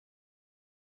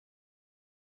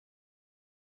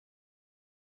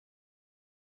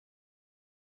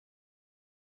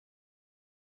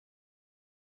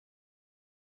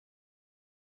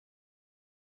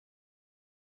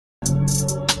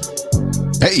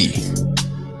Hey,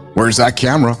 where's that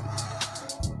camera?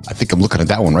 I think I'm looking at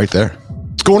that one right there.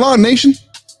 What's going on, nation?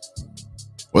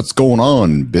 What's going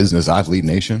on, Business Athlete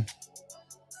Nation?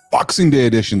 Boxing Day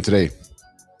edition today.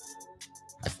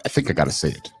 I think I got to say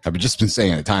it. I've just been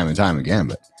saying it time and time again,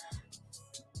 but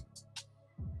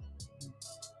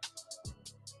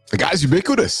the guy's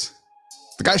ubiquitous.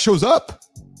 The guy shows up.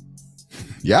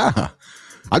 Yeah.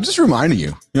 I'm just reminding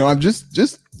you. I'm just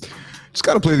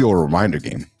got to play the old reminder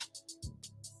game.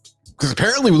 Because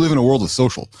apparently we live in a world of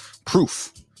social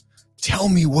proof. Tell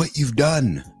me what you've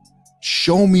done.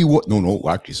 Show me what... No,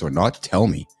 actually, sorry, not tell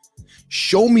me.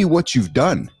 Show me what you've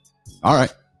done. All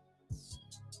right.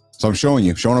 So I'm showing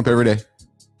up every day.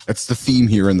 That's the theme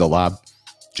here in the lab.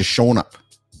 Just showing up.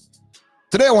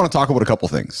 Today, I want to talk about a couple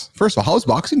things. First of all, how was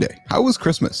Boxing Day? How was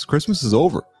Christmas? Christmas is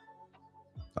over.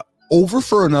 Over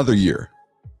for another year.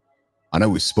 I know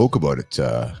we spoke about it.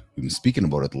 We've been speaking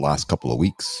about it the last couple of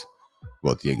weeks.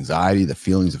 About the anxiety, the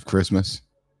feelings of Christmas.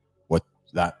 What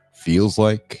that feels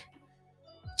like.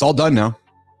 It's all done now.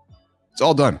 It's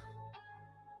all done.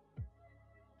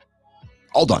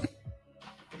 All done.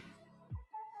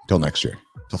 Till next year.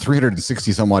 Till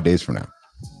 360 some odd days from now.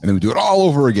 And then we do it all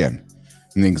over again.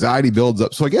 And the anxiety builds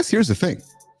up. So I guess here's the thing.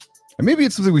 And maybe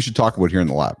it's something we should talk about here in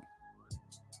the lab.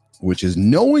 Which is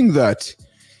knowing that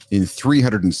in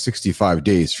 365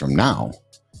 days from now,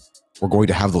 we're going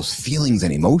to have those feelings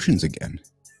and emotions again.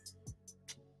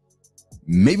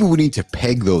 Maybe we need to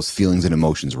peg those feelings and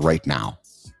emotions right now.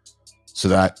 So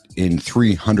that in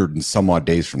 300 and some odd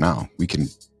days from now, we can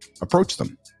approach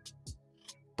them.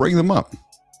 Bring them up.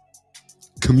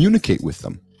 Communicate with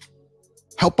them.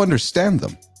 Help understand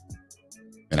them.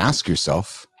 And ask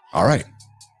yourself, all right,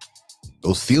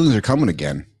 those feelings are coming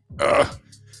again.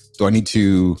 Do I need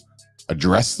to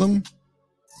address them?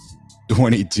 Do I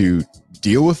need to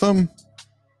deal with them?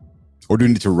 Or do I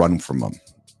need to run from them?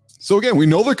 So again, we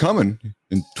know they're coming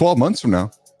in 12 months from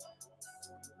now.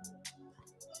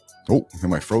 Oh,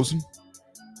 am I frozen?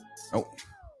 Oh,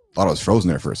 thought I was frozen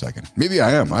there for a second. Maybe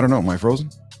I am. I don't know. Am I frozen?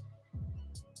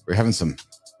 We're having some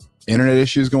internet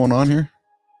issues going on here.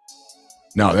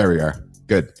 No, there we are.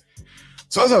 Good.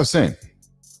 So as I was saying,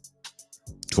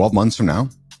 12 months from now,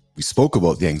 we spoke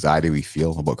about the anxiety we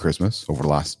feel about Christmas over the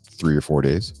last 3 or 4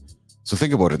 days. So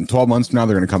think about it. In 12 months from now,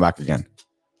 they're going to come back again.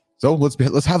 So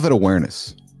let's have that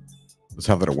awareness. Let's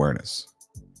have that awareness.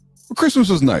 Well, Christmas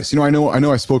was nice. I know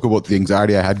I spoke about the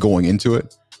anxiety I had going into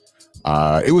it.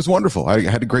 It was wonderful. I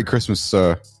had a great Christmas.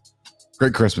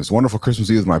 Wonderful Christmas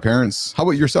Eve with my parents. How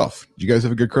about yourself? Did you guys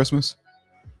have a good Christmas?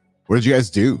 What did you guys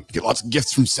do? Get lots of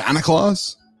gifts from Santa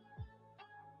Claus?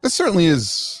 That certainly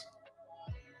is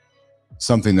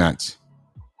something that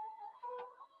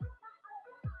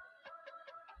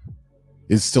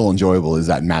is still enjoyable, is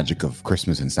that magic of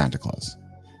Christmas and Santa Claus,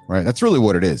 right? That's really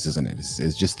what it is, isn't it?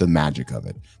 It's just the magic of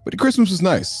it. But Christmas was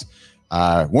nice.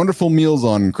 Wonderful meals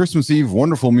on Christmas Eve,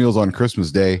 wonderful meals on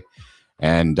Christmas Day,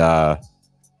 and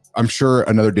I'm sure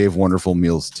another day of wonderful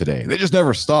meals today. They just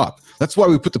never stop. That's why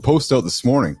we put the post out this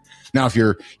morning. Now, if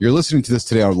you're listening to this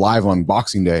today live on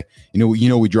Boxing Day,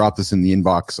 we drop this in the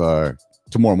inbox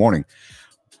tomorrow morning.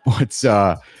 But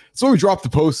so we dropped the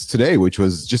post today, which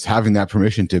was just having that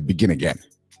permission to begin again,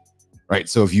 right?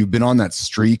 So if you've been on that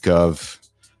streak of,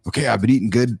 okay, I've been eating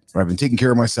good, or I've been taking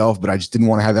care of myself, but I just didn't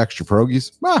want to have extra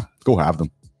pierogies, go have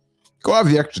them. Go have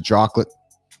the extra chocolate.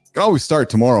 You can always start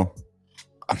tomorrow.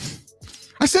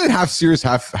 I said it half serious,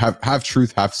 half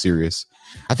truth, half serious.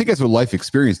 I think that's what life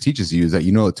experience teaches you, is that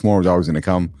that tomorrow's always going to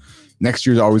come. Next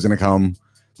year's always going to come.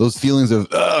 Those feelings of,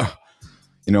 I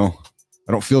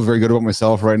don't feel very good about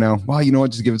myself right now. Well, you know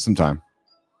what? Just give it some time.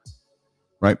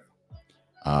 Right?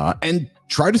 And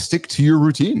try to stick to your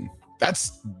routine.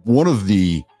 That's one of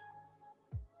the,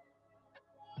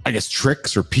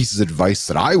 tricks or pieces of advice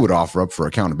that I would offer up for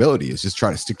accountability, is just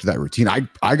try to stick to that routine.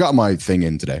 I got my thing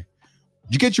in today.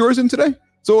 Did you get yours in today?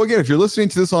 So again, if you're listening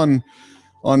to this on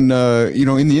in the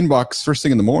inbox first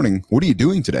thing in the morning, what are you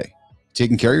doing today?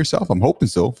 Taking care of yourself? I'm hoping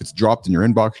so. If it's dropped in your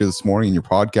inbox here this morning in your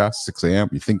podcast, 6 a.m.,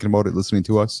 you're thinking about it, listening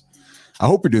to us. I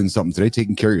hope you're doing something today,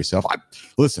 taking care of yourself.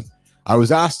 Listen, I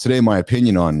was asked today my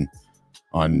opinion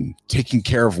on taking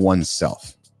care of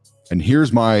oneself. And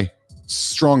here's my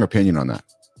strong opinion on that.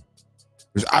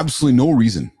 There's absolutely no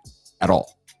reason at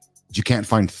all that you can't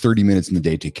find 30 minutes in the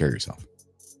day to take care of yourself.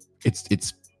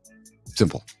 It's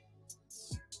simple.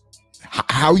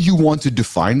 How you want to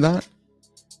define that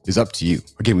is up to you.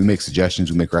 Again, we make suggestions,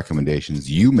 we make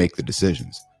recommendations, you make the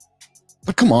decisions.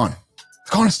 But come on,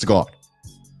 honest to God,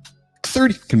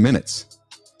 30 minutes.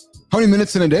 How many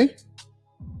minutes in a day?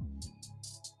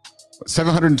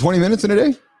 720 minutes in a day?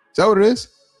 Is that what it is?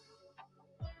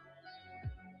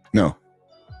 No.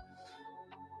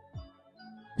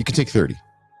 You can take 30.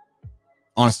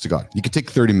 Honest to God, you can take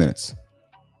 30 minutes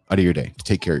out of your day to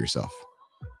take care of yourself.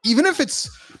 Even if it's,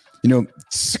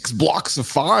 6 blocks of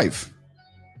 5,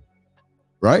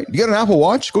 right? You got an Apple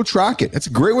Watch, go track it. That's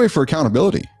a great way for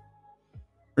accountability.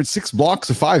 Or 6 blocks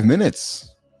of 5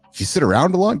 minutes. If you sit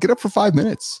around a lot, get up for 5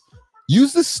 minutes.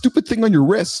 Use this stupid thing on your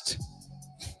wrist.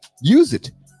 Use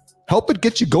it. Help it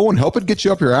get you going. Help it get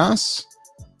you up your ass.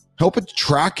 Help it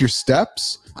track your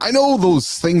steps. I know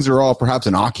those things are all perhaps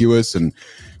innocuous, and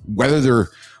whether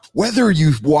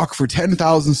you walk for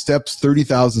 10,000 steps,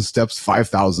 30,000 steps,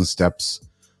 5,000 steps,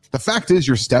 the fact is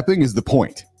your stepping is the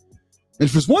point. And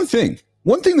if there's one thing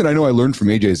that I know I learned from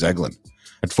AJ Zeglin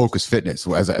at Focus Fitness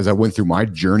as I went through my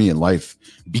journey in life,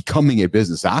 becoming a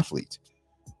business athlete,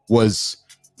 was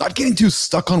not getting too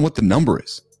stuck on what the number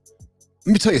is.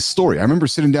 Let me tell you a story. I remember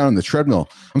sitting down on the treadmill.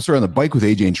 I'm sorry, on the bike with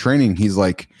AJ in training. He's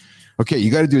like, okay,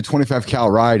 you got to do a 25 cal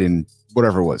ride in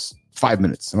whatever it was, 5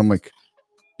 minutes. And I'm like,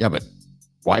 yeah, but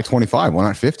why 25? Why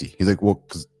not 50? He's like, well,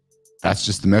 because that's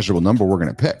just the measurable number we're going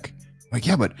to pick. I'm like,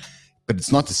 yeah, but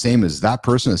it's not the same as that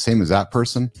person, the same as that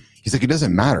person. He's like, it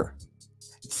doesn't matter.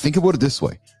 Think about it this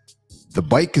way. The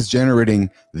bike is generating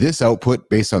this output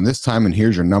based on this time, and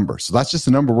here's your number. So that's just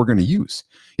the number we're going to use.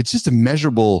 It's just a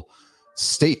measurable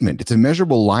statement. It's a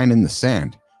measurable line in the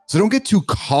sand. So don't get too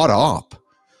caught up.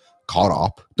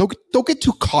 Don't get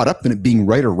too caught up in it being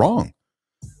right or wrong.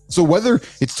 So whether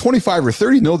it's 25 or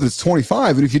 30, know that it's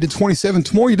 25. And if you did 27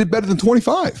 tomorrow, you did better than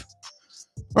 25.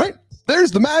 Right?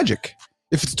 There's the magic.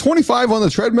 If it's 25 on the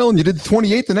treadmill and you did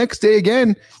 28 the next day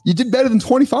again, you did better than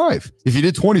 25. If you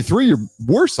did 23, you're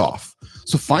worse off.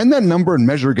 So find that number and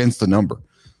measure against the number.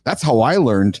 That's how I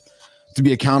learned to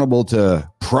be accountable to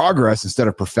progress instead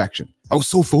of perfection. I was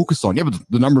so focused on, but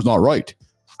the number's not right.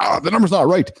 The number's not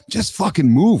right. Just fucking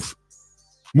move.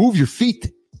 Move your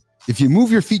feet. If you move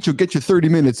your feet, you'll get your 30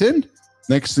 minutes in.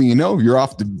 Next thing you know, you're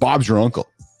off to Bob's your uncle.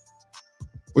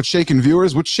 What's shaking,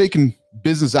 viewers? What's shaking,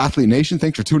 Business Athlete Nation?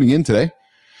 Thanks for tuning in today.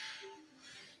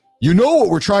 You know what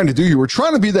we're trying to do here. We're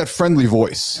trying to be that friendly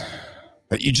voice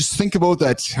that you just think about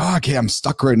that, okay, I'm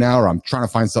stuck right now, or I'm trying to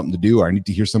find something to do, or I need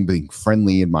to hear something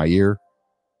friendly in my ear.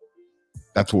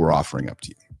 That's what we're offering up to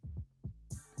you.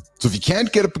 So if you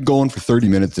can't get up and going for 30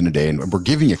 minutes in a day, and we're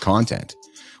giving you content,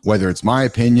 whether it's my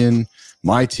opinion,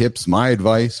 my tips, my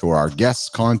advice, or our guests'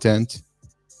 content,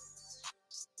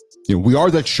 we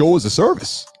are that show as a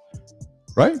service,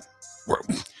 right?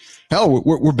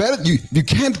 We're better. You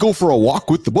can't go for a walk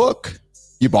with the book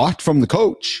you bought from the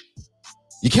coach.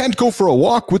 You can't go for a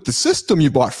walk with the system you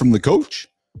bought from the coach.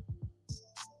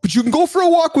 But you can go for a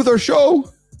walk with our show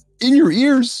in your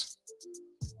ears.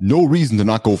 No reason to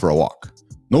not go for a walk.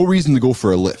 No reason to go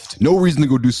for a lift. No reason to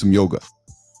go do some yoga.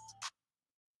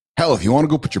 Hell, if you want to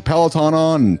go put your Peloton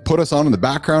on and put us on in the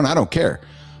background, I don't care.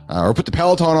 Or put the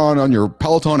Peloton on your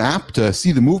Peloton app to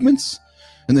see the movements,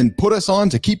 and then put us on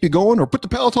to keep you going, or put the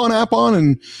Peloton app on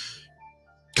and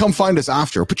come find us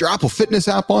after. Or put your Apple Fitness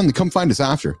app on and come find us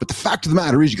after. But the fact of the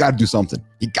matter is you got to do something.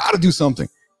 You got to do something.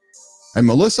 And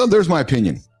Melissa, there's my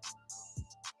opinion.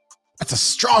 That's a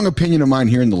strong opinion of mine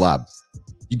here in the lab.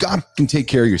 You can take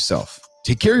care of yourself.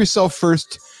 Take care of yourself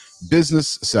first,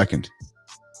 business second.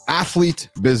 Athlete,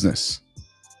 business.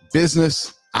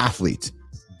 Business, athlete.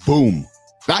 Boom.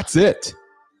 That's it.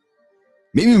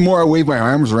 Maybe the more I wave my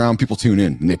arms around, people tune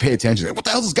in and they pay attention. Like, what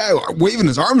the hell is this guy waving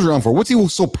his arms around for? What's he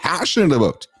so passionate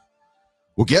about?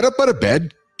 Well, get up out of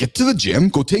bed, get to the gym,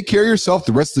 go take care of yourself.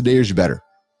 The rest of the day is better.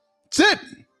 That's it.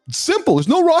 It's simple. There's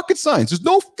no rocket science. There's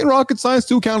no fucking rocket science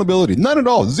to accountability. None at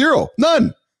all. Zero.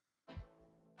 None.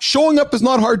 Showing up is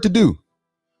not hard to do.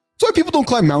 That's why people don't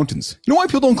climb mountains. You know why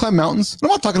people don't climb mountains? I'm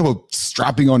not talking about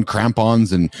strapping on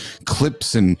crampons and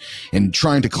clips and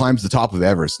trying to climb to the top of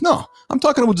Everest. No, I'm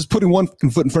talking about just putting one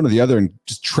foot in front of the other and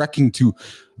just trekking to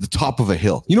the top of a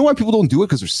hill. You know why people don't do it?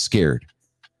 Because they're scared.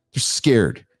 They're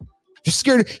scared. They're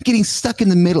scared of getting stuck in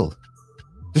the middle.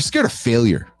 They're scared of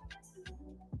failure.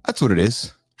 That's what it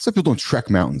is. That's why people don't trek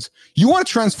mountains. You want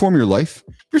to transform your life?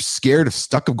 You're scared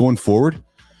of going forward?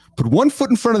 Put one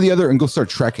foot in front of the other and go start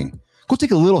trekking. Go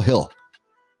take a little hill.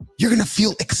 You're going to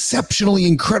feel exceptionally,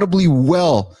 incredibly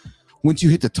well once you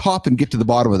hit the top and get to the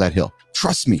bottom of that hill.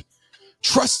 Trust me.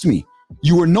 Trust me.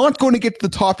 You are not going to get to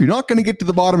the top. You're not going to get to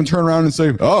the bottom and turn around and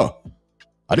say, oh,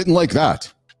 I didn't like that.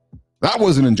 That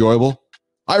wasn't enjoyable.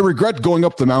 I regret going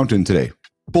up the mountain today.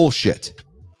 Bullshit.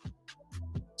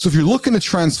 So if you're looking to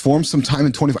transform sometime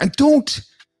in 25, and don't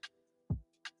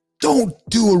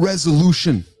do a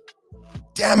resolution.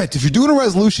 Damn it. If you're doing a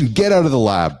resolution, get out of the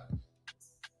lab.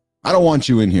 I don't want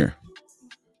you in here.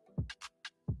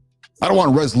 I don't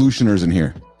want resolutioners in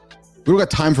here. We don't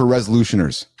got time for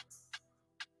resolutioners.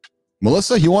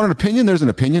 Melissa, you want an opinion? There's an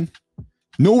opinion.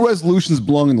 No resolutions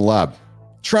belong in the lab.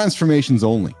 Transformations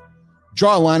only.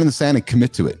 Draw a line in the sand and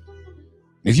commit to it.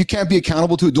 And if you can't be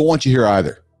accountable to it, don't want you here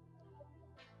either.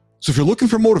 So if you're looking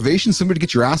for motivation, somebody to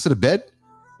get your ass out of bed,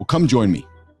 well, come join me.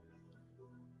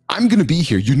 I'm going to be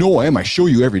here. You know I am. I show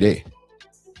you every day.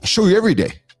 I show you every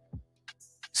day.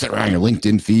 Sit around your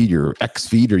LinkedIn feed, your X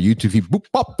feed, or YouTube feed. Boop,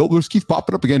 pop. Oh, there's Keith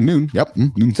popping up again. Noon. Yep.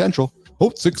 Noon Central.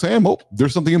 Oh, 6 a.m. Oh,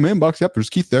 there's something in my inbox. Yep. There's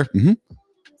Keith there.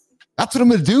 That's what I'm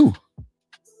going to do.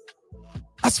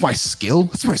 That's my skill.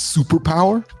 That's my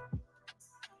superpower.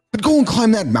 But go and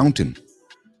climb that mountain.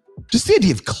 Just the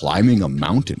idea of climbing a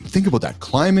mountain. Think about that.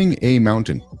 Climbing a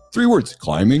mountain. 3 words.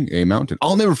 Climbing a mountain.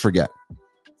 I'll never forget.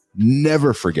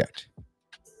 Never forget.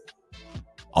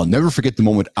 I'll never forget the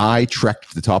moment I trekked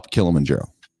to the top of Kilimanjaro.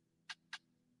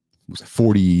 I was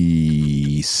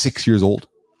 46 years old.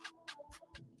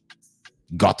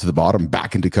 Got to the bottom,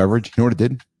 back into coverage. You know what I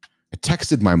did? I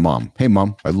texted my mom. Hey,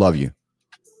 Mom, I love you.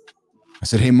 I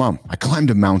said, hey, Mom, I climbed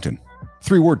a mountain.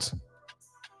 3 words.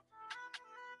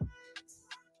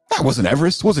 That wasn't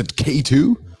Everest. Wasn't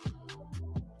K2.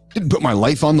 Didn't put my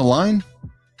life on the line.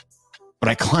 But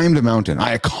I climbed a mountain.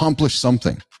 I accomplished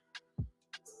something.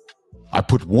 I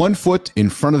put one foot in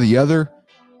front of the other,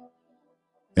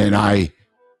 and I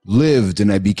lived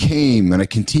and I became and I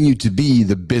continue to be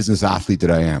the business athlete that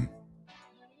I am.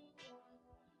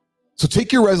 So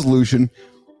take your resolution,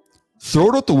 throw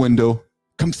it out the window,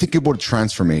 come think about a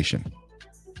transformation.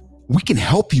 We can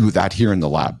help you with that here in the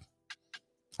lab.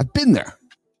 I've been there.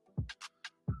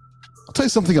 I'll tell you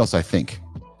something else I think.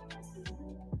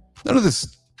 None of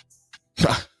this,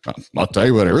 I'll tell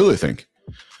you what I really think.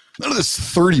 None of this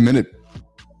 30-minute.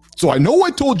 So I know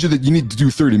I told you that you need to do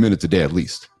 30 minutes a day at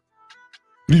least.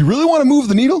 Do you really want to move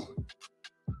the needle?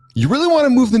 You really want to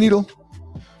move the needle?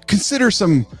 Consider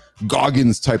some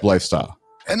Goggins type lifestyle.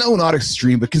 And no, not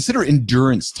extreme, but consider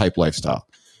endurance type lifestyle.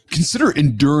 Consider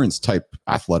endurance type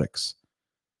athletics.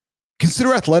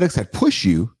 Consider athletics that push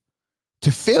you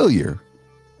to failure.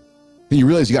 Then you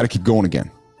realize you got to keep going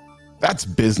again. That's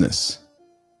business.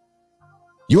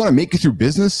 You want to make it through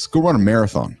business? Go run a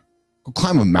marathon. Go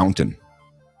climb a mountain.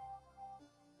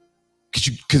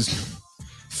 Because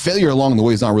failure along the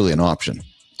way is not really an option,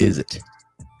 is it?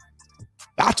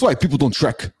 That's why people don't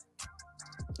trek.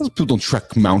 People don't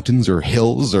trek mountains or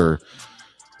hills, or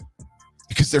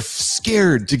because they're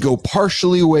scared to go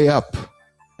partially way up,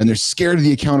 and they're scared of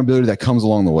the accountability that comes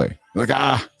along the way. They're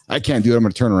like, I can't do it. I'm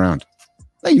going to turn around.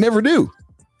 No, you never do.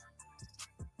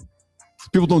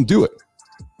 People don't do it.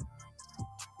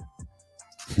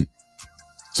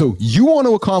 So you want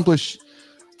to accomplish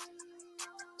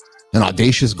an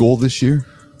audacious goal this year?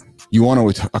 You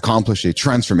want to accomplish a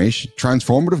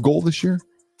transformative goal this year?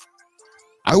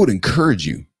 I would encourage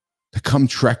you to come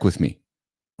trek with me.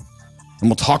 And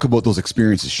we'll talk about those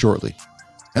experiences shortly.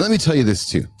 And let me tell you this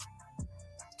too.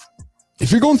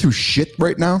 If you're going through shit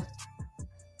right now,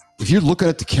 if you're looking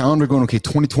at the calendar going, okay,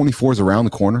 2024 is around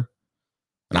the corner,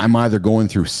 and I'm either going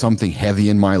through something heavy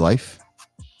in my life,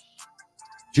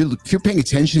 if you're paying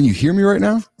attention, you hear me right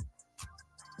now,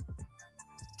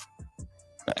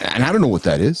 and I don't know what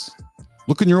that is,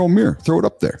 look in your own mirror, throw it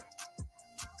up there.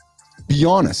 Be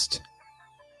honest.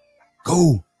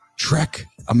 Go trek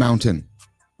a mountain.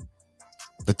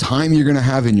 The time you're going to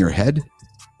have in your head,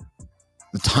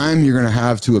 the time you're going to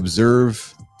have to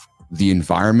observe the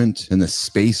environment and the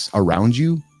space around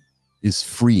you is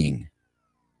freeing.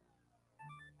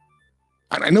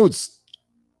 And I know it's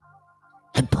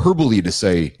hyperbole to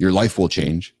say your life will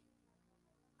change,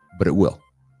 but it will.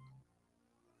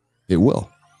 It will.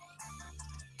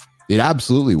 It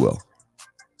absolutely will.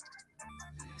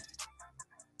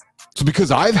 So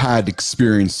because I've had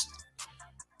experience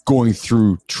going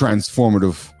through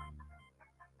transformative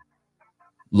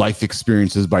life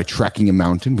experiences by trekking a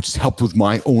mountain, which has helped with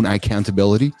my own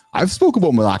accountability. I've spoken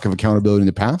about my lack of accountability in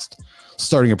the past,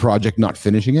 starting a project, not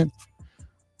finishing it,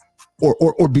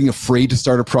 or being afraid to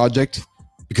start a project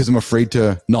because I'm afraid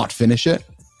to not finish it.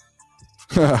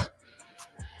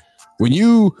 When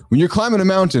you're climbing a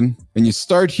mountain and you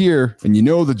start here and you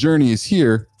know the journey is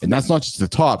here, and that's not just to the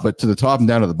top, but to the top and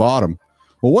down to the bottom.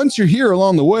 Well, once you're here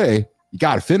along the way, you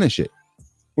got to finish it.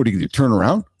 What do you do? Turn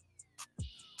around?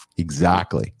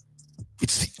 Exactly.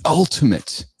 It's the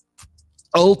ultimate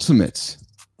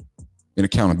in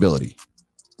accountability.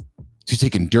 So you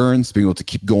take endurance, being able to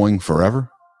keep going forever.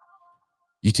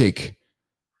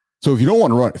 So if you don't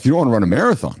want to run a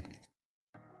marathon,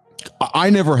 I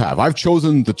never have. I've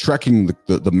chosen the trekking,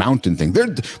 the mountain thing.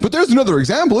 But there's another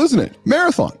example, isn't it?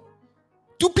 Marathon.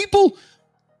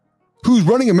 who's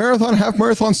running a marathon, half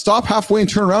marathon, stop halfway and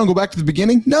turn around and go back to the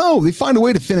beginning? No, they find a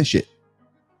way to finish it.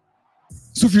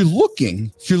 So if you're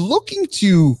looking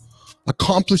to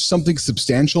accomplish something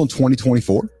substantial in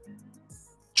 2024,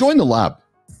 join the lab.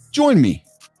 Join me.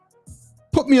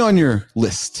 Put me on your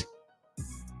list.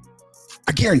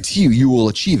 I guarantee you will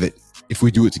achieve it if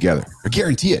we do it together. I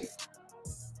guarantee it.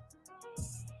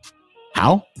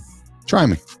 How? Try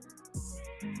me.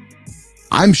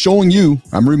 I'm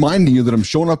reminding you that I'm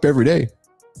showing up every day.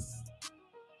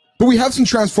 But we have some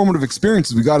transformative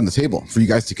experiences we got on the table for you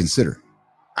guys to consider.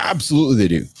 Absolutely they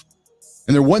do.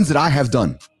 And they're ones that I have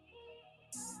done.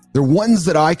 They're ones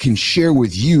that I can share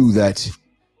with you that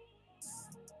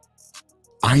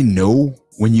I know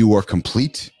when you are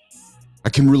complete, I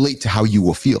can relate to how you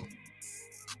will feel.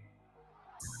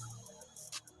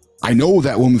 I know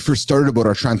that when we first started about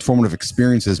our transformative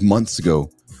experiences months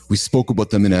ago, we spoke about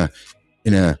them in a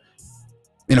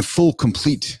full,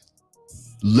 complete,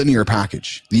 linear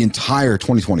package, the entire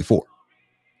 2024,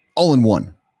 all in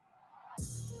one.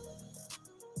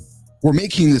 We're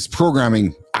making this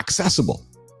programming accessible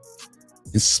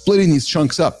and splitting these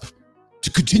chunks up to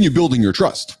continue building your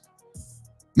trust.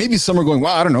 Maybe some are going,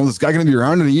 well, I don't know, this guy going to be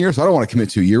around in a year, so I don't want to commit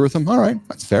to a year with him. All right,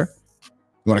 that's fair.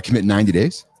 You want to commit 90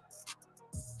 days?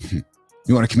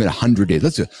 You want to commit 100 days?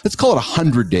 Let's call it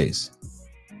 100 days.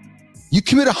 You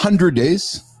commit 100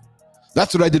 days.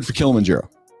 That's what I did for Kilimanjaro.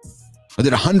 I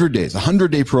did 100 days, a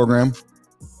 100-day program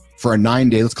for a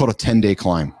 9-day, let's call it a 10-day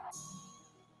climb.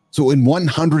 So in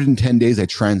 110 days, I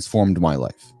transformed my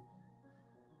life.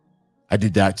 I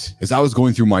did that as I was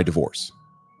going through my divorce.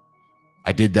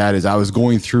 I did that as I was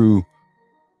going through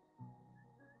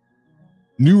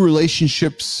new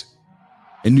relationships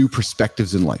and new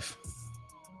perspectives in life.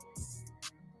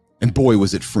 And boy,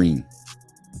 was it freeing.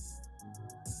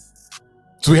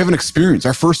 So we have an experience.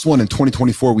 Our first one in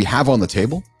 2024 we have on the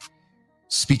table,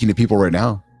 speaking to people right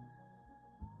now,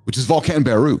 which is Volcan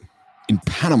Baru in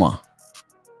Panama,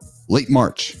 late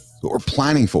March, what we're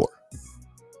planning for.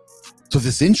 So if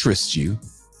this interests you,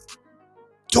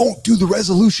 don't do the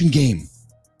resolution game.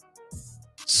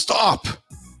 Stop.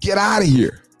 Get out of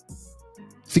here.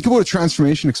 Think about a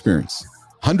transformation experience.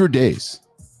 100 days.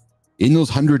 In those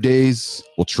 100 days,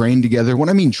 we'll train together. When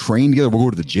I mean train together, we'll go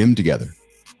to the gym together.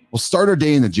 We'll start our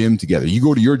day in the gym together. You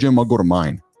go to your gym, I'll go to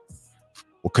mine.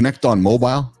 We'll connect on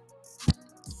mobile.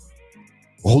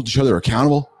 We'll hold each other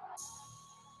accountable.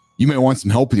 You may want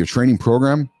some help with your training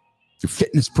program, your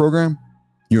fitness program,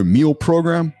 your meal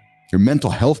program, your mental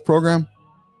health program.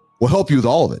 We'll help you with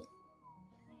all of it.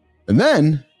 And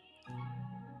then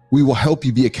we will help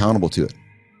you be accountable to it.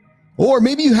 Or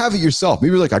maybe you have it yourself.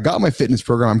 Maybe you're like, I got my fitness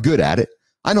program. I'm good at it.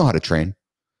 I know how to train.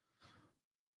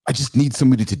 I just need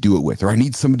somebody to do it with, or I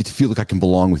need somebody to feel like I can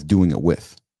belong with doing it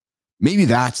with. Maybe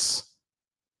that's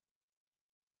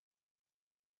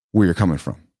where you're coming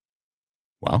from.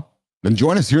 Well, then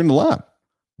join us here in the lab.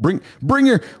 Bring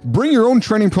your own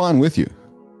training plan with you.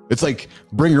 It's like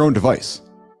bring your own device.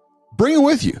 Bring it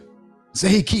with you. Say,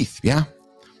 hey, Keith, yeah,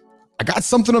 I got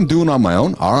something I'm doing on my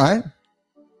own. All right.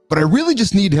 But I really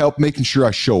just need help making sure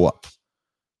I show up.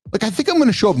 Like, I think I'm going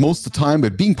to show up most of the time,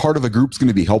 but being part of a group is going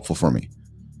to be helpful for me.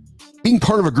 Being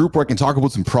part of a group where I can talk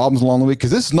about some problems along the way,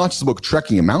 because this is not just about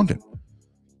trekking a mountain.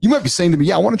 You might be saying to me,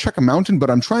 yeah, I want to trek a mountain, but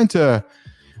I'm trying to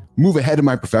move ahead in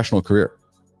my professional career.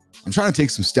 I'm trying to take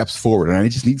some steps forward, and I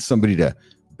just need somebody to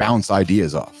bounce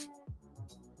ideas off.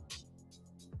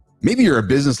 Maybe you're a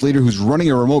business leader who's running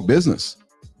a remote business,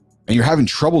 and you're having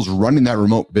troubles running that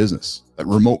remote business, that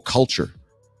remote culture.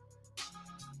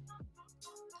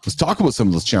 Let's talk about some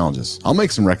of those challenges. I'll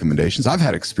make some recommendations. I've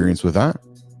had experience with that.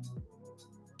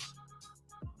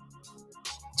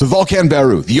 So Volcan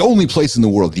Baru, the only place in the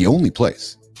world, the only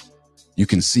place you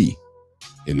can see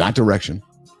in that direction,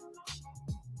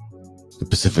 the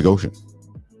Pacific Ocean.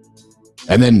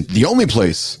 And then the only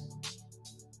place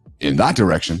in that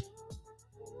direction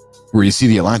where you see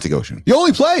the Atlantic Ocean. The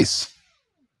only place.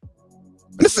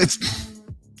 And it's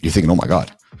you're thinking, oh my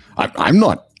God, I'm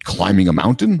not climbing a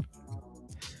mountain.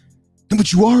 No,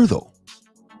 but you are, though.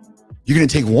 You're going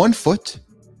to take one foot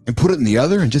and put it in the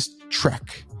other and just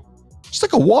trek. Just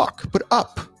like a walk, but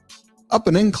up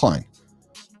an incline.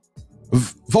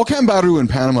 Volcan Baru in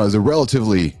Panama is a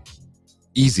relatively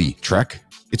easy trek.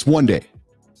 It's one day.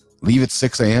 Leave at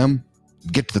 6 a.m.,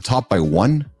 get to the top by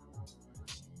 1.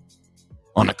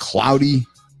 On a cloudy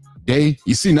day,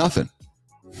 you see nothing.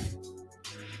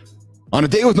 On a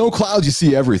day with no clouds, you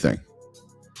see everything.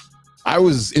 I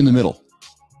was in the middle.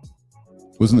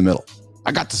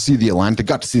 I got to see the Atlantic,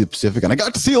 got to see the Pacific, and I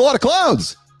got to see a lot of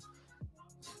clouds.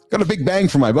 Got a big bang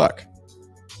for my buck.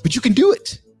 But you can do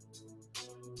it.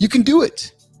 You can do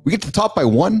it. We get to the top by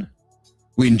 1.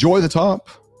 We enjoy the top.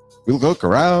 We look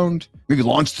around. Maybe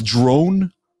launch the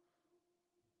drone.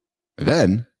 And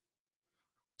then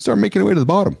start making our way to the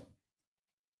bottom.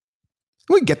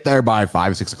 We get there by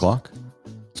 5, 6 o'clock.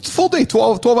 It's a full day,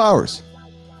 12 hours.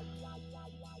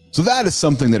 So that is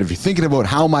something that if you're thinking about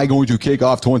how am I going to kick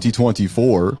off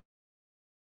 2024,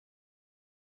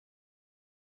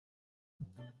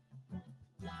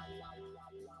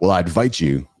 well, I invite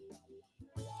you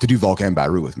to do Volcan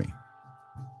Baru with me.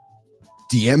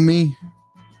 DM me,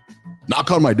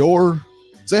 knock on my door,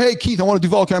 say, hey, Keith, I want to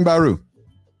do Volcan Baru.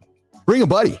 Bring a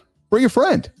buddy, bring a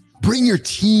friend, bring your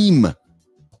team.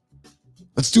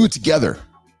 Let's do it together.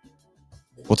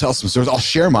 We'll tell some stories. I'll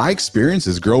share my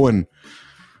experiences growing.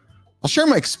 I'll share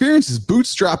my experiences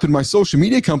bootstrapping my social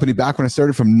media company back when I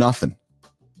started from nothing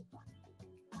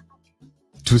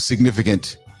to a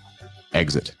significant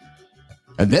exit.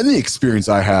 And then the experience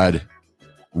I had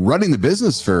running the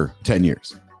business for 10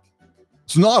 years.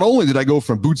 So not only did I go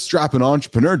from bootstrapping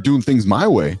entrepreneur doing things my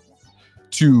way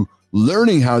to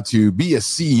learning how to be a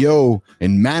CEO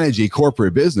and manage a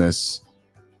corporate business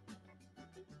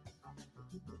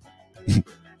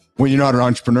when you're not an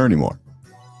entrepreneur anymore.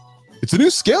 It's a new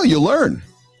skill you learn.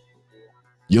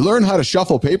 You learn how to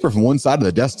shuffle paper from one side of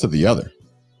the desk to the other.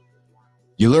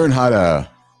 You learn how to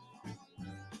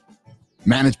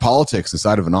manage politics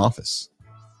inside of an office.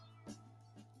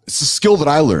 It's a skill that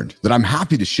I learned that I'm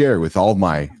happy to share with all of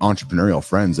my entrepreneurial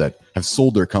friends that have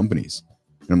sold their companies.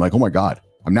 And I'm like, oh my God,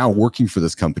 I'm now working for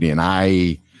this company and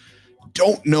I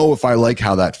don't know if I like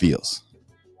how that feels.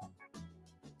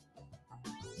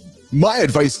 My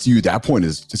advice to you at that point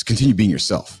is just continue being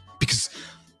yourself, because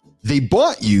they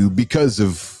bought you because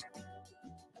of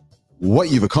what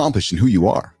you've accomplished and who you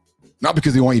are, not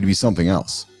because they want you to be something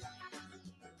else.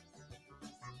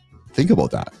 Think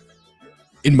about that.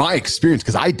 In my experience,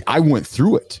 because I went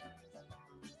through it.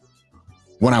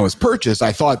 When I was purchased,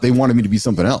 I thought they wanted me to be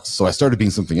something else. So I started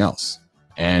being something else.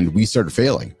 And we started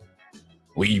failing.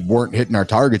 We weren't hitting our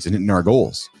targets and hitting our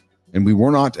goals. And we were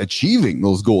not achieving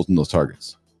those goals and those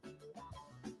targets.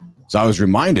 So I was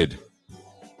reminded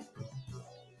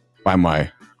by my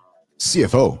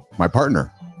CFO, my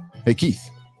partner, hey, Keith,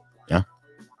 yeah,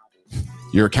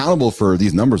 you're accountable for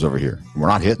these numbers over here. We're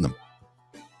not hitting them.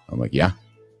 I'm like, yeah.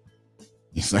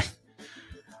 He's like,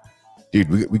 dude,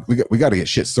 we got to get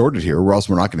shit sorted here, or else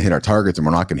we're not going to hit our targets and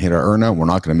we're not going to hit our earnout and we're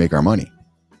not going to make our money.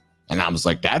 And I was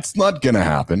like, that's not going to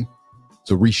happen.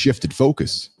 So reshifted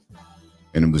focus.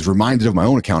 And it was reminded of my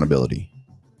own accountability.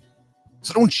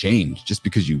 So don't change just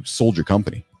because you sold your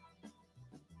company.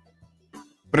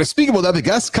 But I speak about that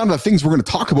because that's kind of the things we're going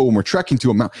to talk about when we're trekking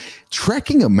to a mountain.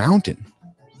 Trekking a mountain.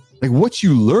 Like what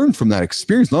you learn from that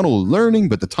experience, not only learning,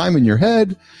 but the time in your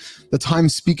head, the time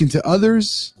speaking to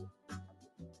others.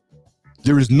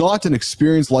 There is not an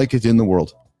experience like it in the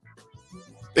world.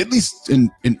 At least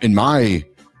in my,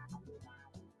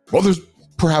 well, there's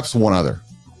perhaps one other.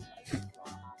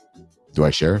 Do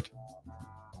I share it?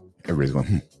 Everybody's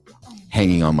going,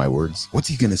 hanging on my words. What's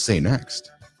he going to say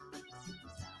next?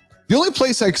 The only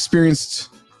place I experienced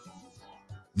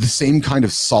the same kind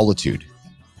of solitude,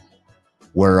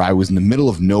 where I was in the middle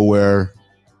of nowhere,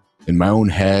 in my own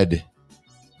head,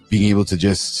 being able to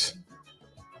just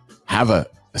have a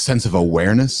sense of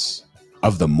awareness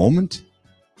of the moment,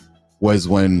 was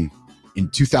when in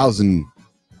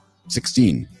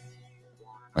 2016,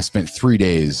 I spent 3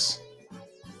 days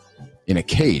in a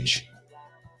cage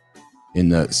in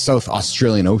the South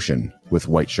Australian Ocean with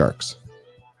white sharks.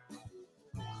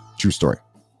 True story.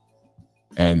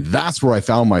 And that's where I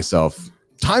found myself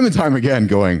time and time again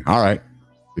going, all right,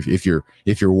 if you're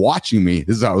watching me,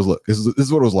 this is how it was look. This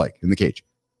is what it was like in the cage.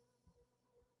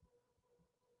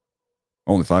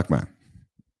 Holy fuck, man.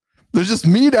 There's just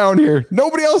me down here.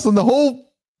 Nobody else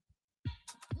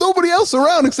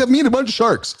around except me and a bunch of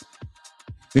sharks.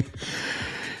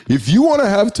 If you want to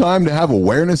have time to have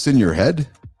awareness in your head,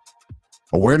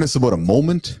 awareness about a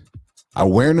moment,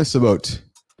 awareness about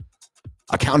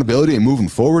accountability and moving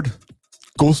forward,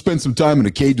 go spend some time in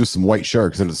a cage with some white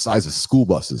sharks that are the size of school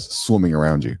buses swimming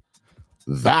around you.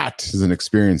 That is an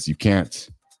experience you can't.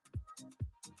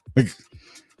 Like,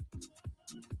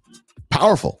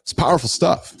 powerful. It's powerful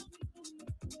stuff.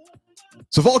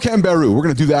 So Volcan Baru, we're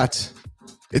going to do that.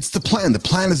 It's the plan. The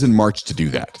plan is in March to do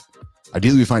that.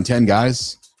 Ideally, we find 10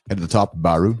 guys, head to the top of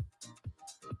Baru.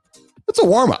 It's a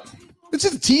warm-up. It's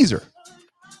just a teaser.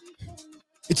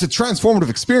 It's a transformative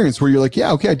experience where you're like,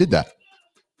 yeah, okay, I did that.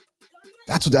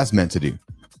 That's what that's meant to do.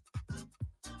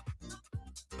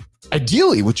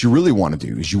 Ideally, what you really want to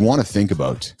do is you want to think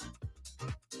about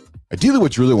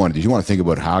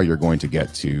how you're going to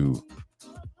get to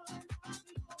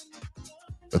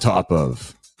top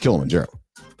of Kilimanjaro.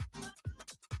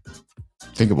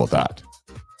 Think about that.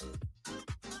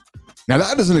 Now,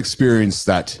 that is an experience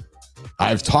that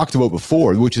I've talked about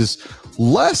before, which is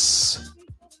less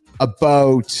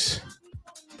about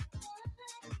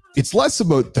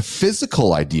the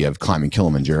physical idea of climbing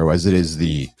Kilimanjaro as it is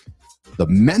the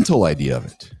mental idea of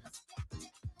it.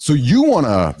 So you want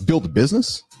to build a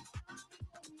business?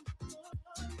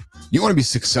 You want to be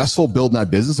successful building that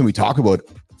business? And we talk about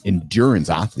endurance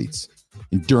athletes,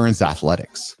 endurance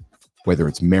athletics, whether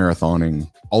it's marathoning,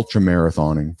 ultra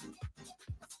marathoning,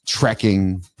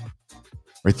 trekking,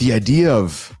 right? The idea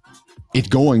of it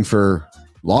going for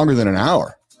longer than an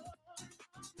hour.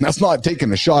 And that's not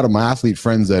taking a shot at my athlete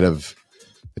friends that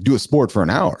do a sport for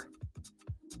an hour,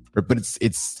 right? But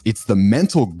it's the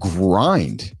mental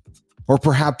grind. Or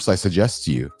perhaps I suggest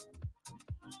to you,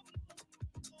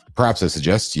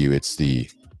 it's the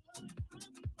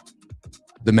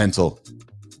mental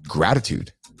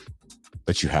gratitude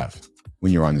that you have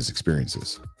when you're on these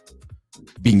experiences.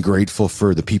 Being grateful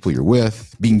for the people you're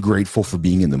with, being grateful for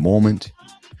being in the moment,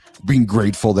 being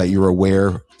grateful that you're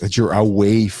aware that you're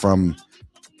away from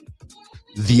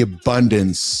the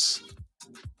abundance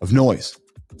of noise.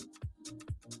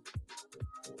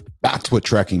 That's what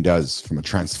trekking does from a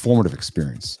transformative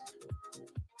experience.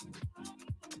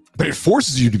 But it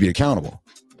forces you to be accountable.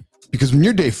 Because when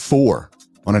you're day 4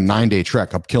 on a 9-day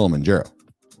trek up Kilimanjaro,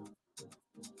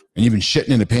 and you've been shitting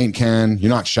in a paint can, you're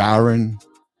not showering,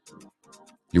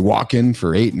 you're walking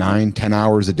for 8, 9, 10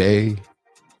 hours a day,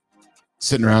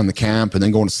 sitting around the camp and then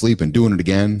going to sleep and doing it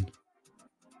again.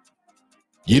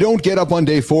 You don't get up on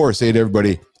day 4 and say to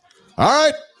everybody, all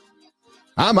right,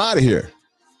 I'm out of here.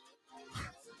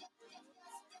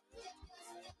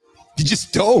 You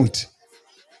just don't.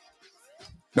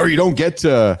 Or you don't get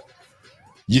to,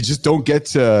 you just don't get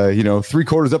to,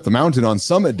 3/4 up the mountain on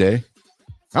summit day.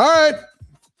 All right,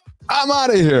 I'm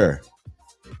out of here.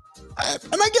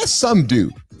 And I guess some do.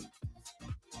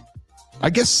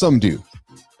 And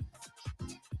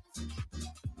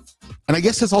I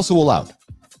guess that's also allowed.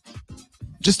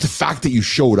 Just the fact that you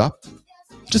showed up,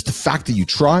 just the fact that you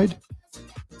tried.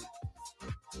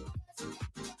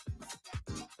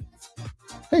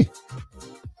 Hey,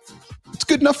 it's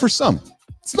good enough for some.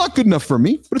 It's not good enough for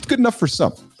me, but it's good enough for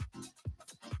some.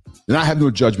 And I have no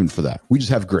judgment for that. We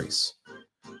just have grace.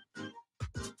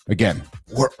 Again,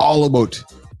 we're all about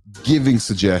giving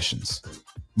suggestions,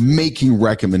 making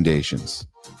recommendations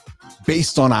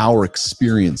based on our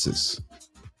experiences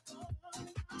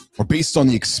or based on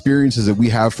the experiences that we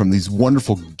have from these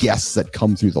wonderful guests that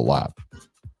come through the lab.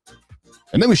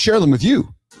 And then we share them with you.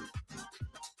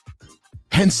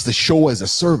 Hence the show as a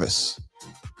service.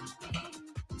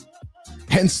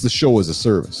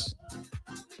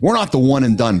 We're not the one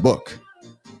and done book.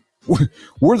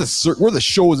 We're the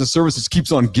show as a service that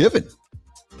keeps on giving.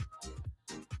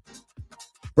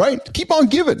 Right? Keep on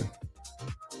giving.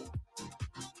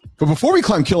 But before we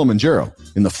climb Kilimanjaro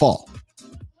in the fall,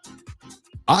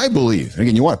 I believe, and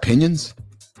again, you want opinions?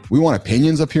 We want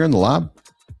opinions up here in the lab.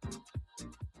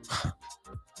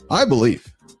 I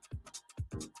believe,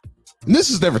 and this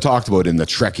is never talked about in the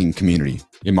trekking community,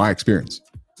 in my experience,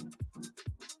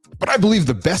 but I believe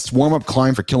the best warm-up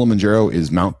climb for Kilimanjaro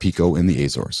is Mount Pico in the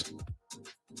Azores.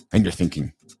 And you're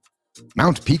thinking,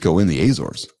 Mount Pico in the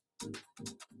Azores?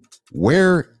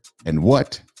 Where and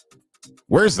what?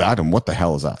 Where's that and what the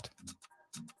hell is that?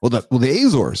 Well, the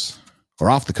Azores are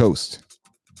off the coast.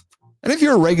 And if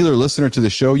you're a regular listener to the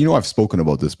show, you know I've spoken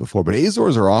about this before, but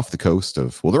Azores are off the coast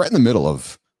of, well, they're right in the middle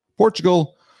of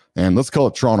Portugal, and let's call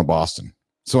it Toronto, Boston.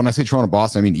 So when I say Toronto,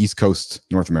 Boston, I mean East Coast,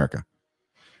 North America.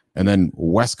 And then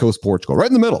West Coast, Portugal, right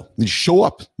in the middle. They show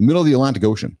up in the middle of the Atlantic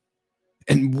Ocean.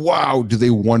 And wow, do they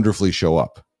wonderfully show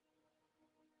up.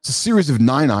 It's a series of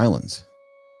 9 islands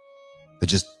that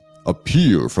just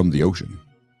appear from the ocean.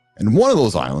 And one of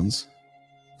those islands,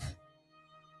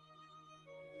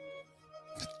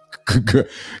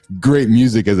 great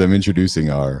music as I'm introducing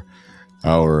our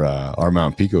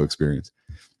Mount Pico experience.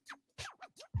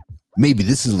 Maybe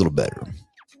this is a little better.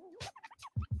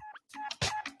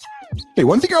 Hey,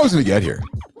 one thing I was going to get here.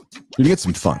 You're going to get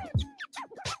some fun.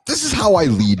 This is how I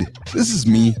lead. This is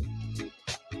me.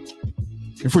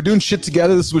 If we're doing shit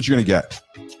together, this is what you're going to get.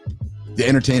 To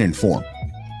entertain and inform.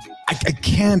 I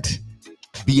can't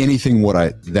be anything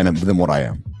than what I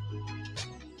am.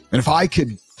 And if I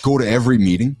could go to every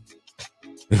meeting,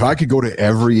 if I could go to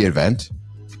every event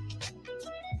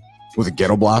with a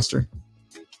ghetto blaster,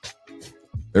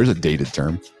 there's a dated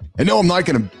term. And no, I'm not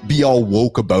going to be all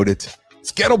woke about it.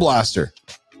 It's ghetto blaster.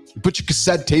 You put your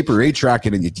cassette tape or 8-track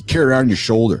in and you carry it around your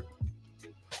shoulder.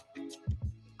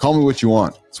 Call me what you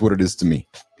want. It's what it is to me.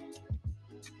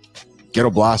 Ghetto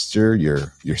Blaster,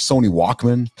 your Sony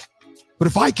Walkman. But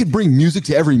if I could bring music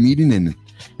to every meeting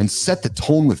and set the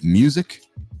tone with music,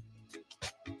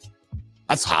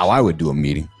 that's how I would do a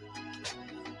meeting.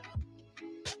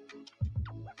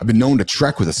 I've been known to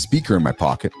trek with a speaker in my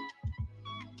pocket.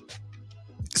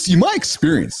 See, my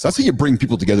experience, that's how you bring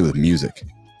people together with music.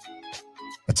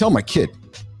 I tell my kid,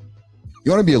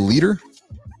 you want to be a leader?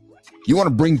 You want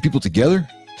to bring people together?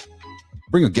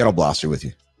 Bring a Ghetto Blaster with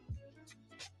you.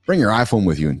 Bring your iPhone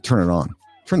with you and turn it on.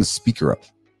 Turn the speaker up.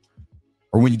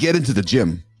 Or when you get into the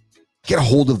gym, get a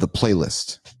hold of the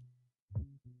playlist.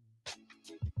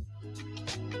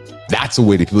 That's a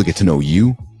way that people get to know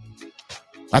you.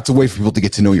 That's a way for people to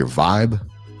get to know your vibe.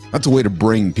 That's a way to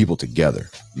bring people together.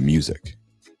 Music.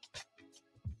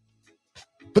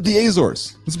 But the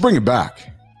Azores, let's bring it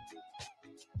back.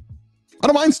 I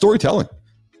don't mind storytelling.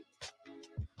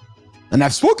 And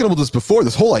I've spoken about this before,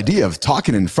 this whole idea of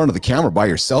talking in front of the camera by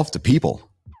yourself to people.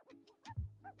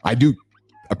 I do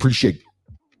appreciate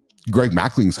Greg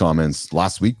Mackling's comments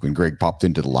last week when Greg popped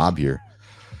into the lab here.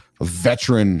 A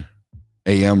veteran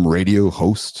AM radio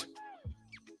host.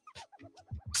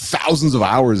 Thousands of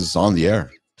hours on the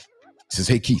air. He says,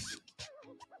 hey, Keith.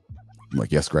 I'm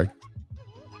like, yes, Greg.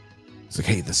 He's like,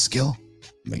 hey, the skill.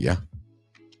 I'm like, yeah.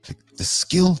 Like, the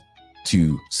skill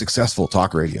to successful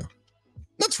talk radio.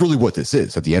 That's really what this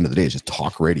is at the end of the day. It's just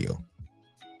talk radio.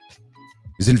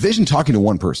 Is envision talking to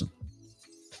one person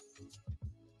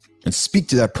and speak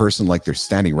to that person like they're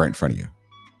standing right in front of you,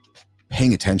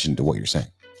 paying attention to what you're saying.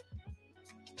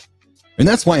 And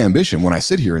that's my ambition when I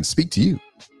sit here and speak to you.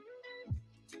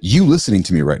 You listening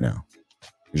to me right now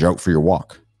as you're out for your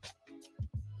walk.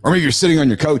 Or maybe you're sitting on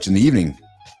your couch in the evening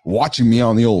watching me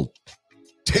on the old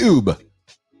tube.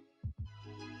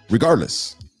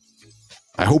 Regardless,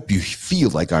 I hope you feel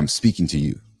like I'm speaking to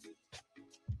you.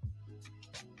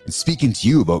 And speaking to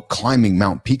you about climbing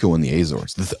Mount Pico in the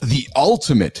Azores, the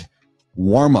ultimate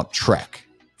warm-up trek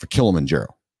for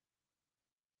Kilimanjaro.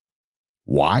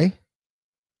 Why?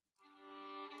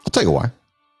 I'll tell you why.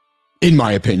 In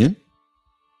my opinion,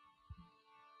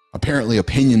 apparently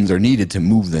opinions are needed to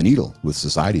move the needle with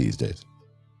society these days.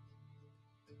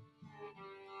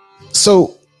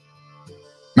 So,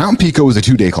 Mount Pico is a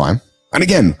 2-day climb. And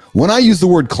again, when I use the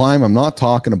word climb, I'm not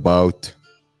talking about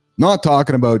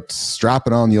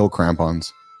strapping on the old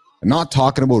crampons. I'm not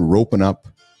talking about roping up.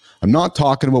 I'm not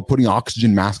talking about putting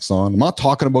oxygen masks on. I'm not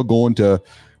talking about going to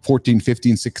 14,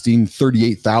 15, 16,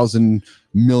 38,000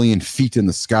 million feet in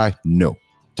the sky. No.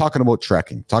 I'm talking about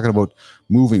trekking. Talking about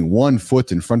moving one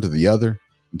foot in front of the other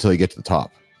until you get to the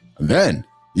top. And then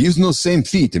using those same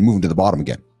feet and moving to the bottom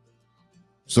again.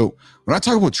 So when I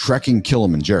talk about trekking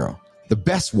Kilimanjaro, the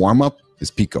best warm-up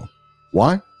is Pico.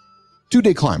 Why?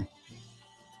 2-day climb.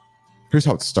 Here's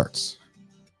how it starts.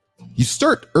 You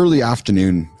start early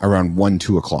afternoon around 1,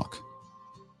 2 o'clock.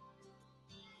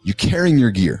 You're carrying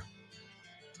your gear.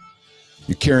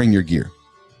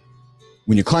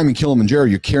 When you're climbing Kilimanjaro,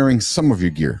 you're carrying some of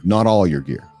your gear, not all your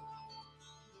gear.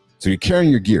 So you're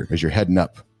carrying your gear as you're heading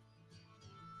up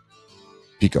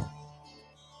Pico.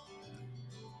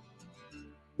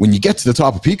 When you get to the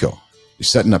top of Pico, you're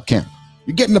setting up camp.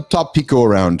 You're getting up top Pico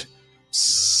around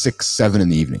 6, 7 in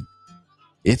the evening.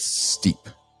 It's steep.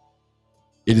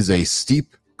 It is a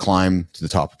steep climb to the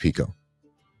top of Pico.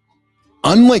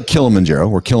 Unlike Kilimanjaro,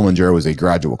 where Kilimanjaro is a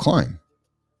gradual climb,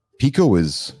 Pico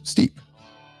is steep.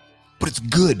 But it's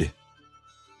good.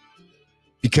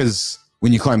 Because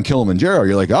when you climb Kilimanjaro,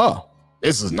 you're like, oh,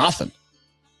 this is nothing.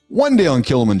 One day on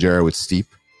Kilimanjaro, it's steep.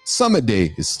 Summit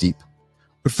day is steep.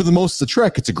 But for the most of the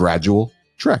trek, it's a gradual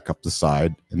trek up the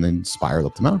side and then spiral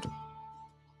up the mountain.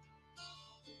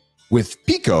 With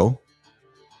Pico,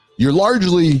 you're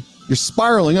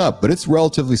spiraling up, but it's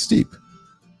relatively steep.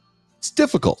 It's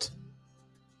difficult.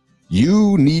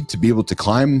 You need to be able to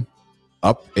climb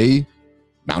up a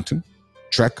mountain,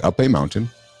 trek up a mountain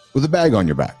with a bag on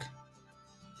your back.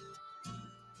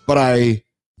 But I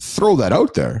throw that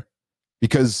out there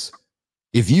because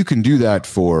if you can do that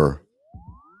for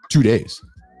 2 days,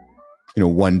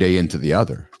 one day into the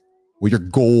other, well, you're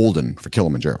golden for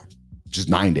Kilimanjaro, which is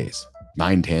 9 days,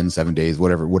 9, 10, 7 days,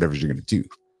 whatever you're going to do.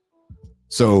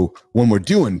 So when we're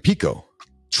doing Pico,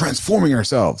 transforming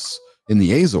ourselves in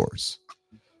the Azores,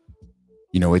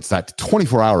 it's that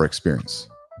 24-hour experience.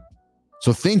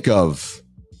 So think of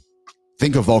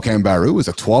Volcan Baru as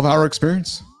a 12-hour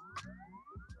experience.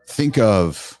 Think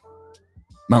of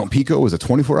Mount Pico as a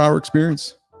 24-hour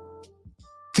experience.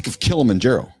 Think of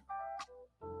Kilimanjaro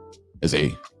as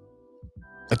a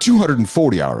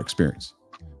 240-hour experience,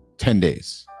 10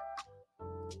 days.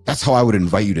 That's how I would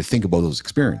invite you to think about those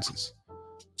experiences.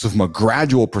 So from a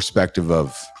gradual perspective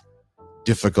of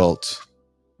difficult,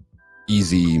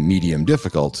 easy, medium,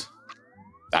 difficult.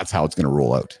 That's how it's going to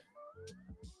roll out.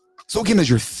 So again, as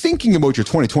you're thinking about your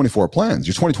 2024 plans,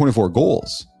 your 2024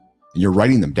 goals, and you're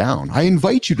writing them down, I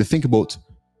invite you to think about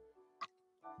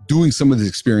doing some of these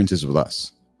experiences with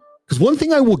us. Because one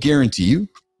thing I will guarantee you,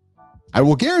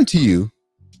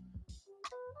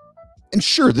 and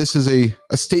sure, this is a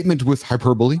statement with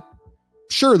hyperbole.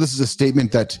 Sure, this is a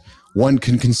statement that one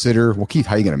can consider, well, Keith,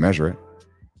 how are you going to measure it?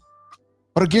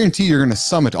 But I guarantee you're going to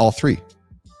summit all three.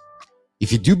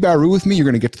 If you do Baru with me, you're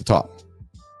going to get to the top.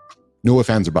 No ifs,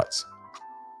 ands, or buts.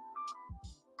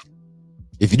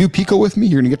 If you do Pico with me,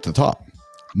 you're going to get to the top.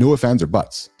 No ifs, ands, or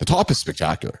buts. The top is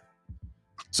spectacular.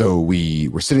 So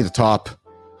we're sitting at the top.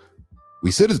 We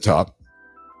sit at the top,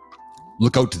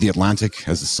 look out to the Atlantic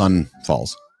as the sun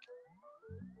falls.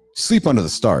 Sleep under the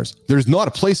stars. There's not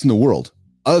a place in the world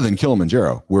other than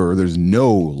Kilimanjaro where there's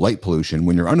no light pollution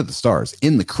when you're under the stars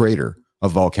in the crater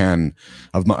of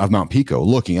Mount Pico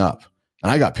looking up.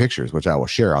 And I got pictures, which I will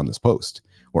share on this post,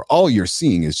 where all you're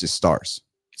seeing is just stars.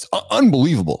 It's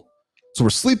unbelievable. So we're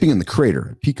sleeping in the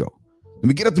crater at Pico. And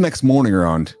we get up the next morning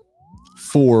around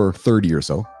 4:30 or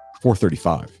so,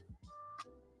 4:35.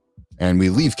 And we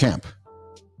leave camp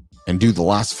and do the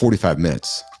last 45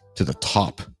 minutes to the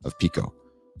top of Pico.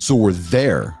 So we're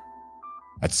there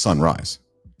at sunrise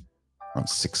around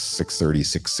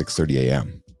 6:30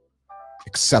 a.m.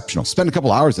 Exceptional. Spend a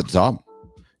couple hours at the top.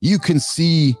 You can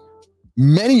see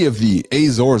many of the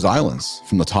Azores Islands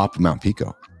from the top of Mount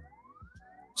Pico.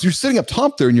 So you're sitting up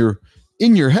top there and you're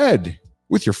in your head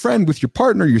with your friend, with your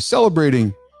partner, you're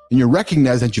celebrating and you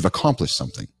recognize that you've accomplished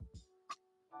something.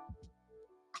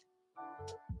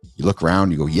 You look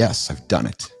around, you go, yes, I've done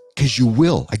it. Because you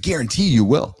will. I guarantee you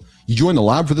will. You join the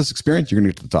lab for this experience, you're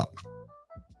going to get to the top.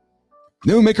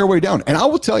 Then we make our way down. And I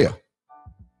will tell you,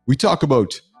 we talk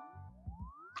about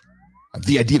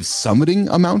the idea of summiting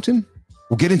a mountain.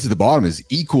 We'll get into the bottom is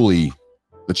equally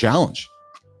the challenge.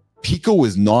 Pico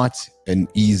is not an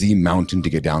easy mountain to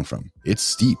get down from. It's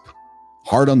steep,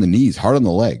 hard on the knees, hard on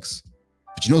the legs.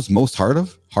 But you know what's most hard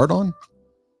on?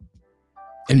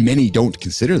 And many don't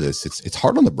consider this. It's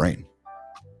hard on the brain.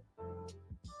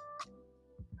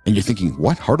 And you're thinking,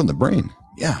 what? Hard on the brain?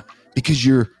 Yeah, because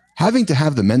you're having to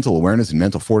have the mental awareness and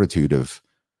mental fortitude of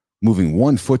moving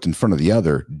one foot in front of the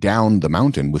other down the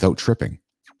mountain without tripping,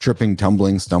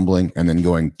 tumbling, stumbling, and then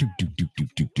going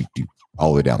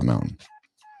all the way down the mountain.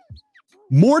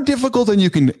 More difficult than you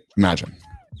can imagine.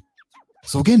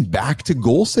 So again, back to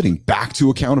goal setting, back to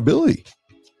accountability.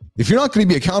 If you're not going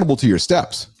to be accountable to your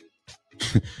steps,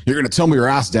 you're going to tumble your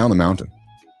ass down the mountain.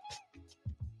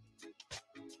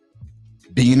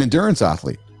 Being an endurance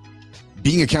athlete,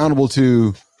 being accountable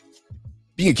to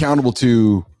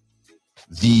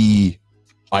the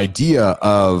idea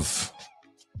of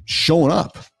showing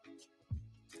up,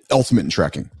 ultimate in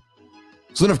trekking.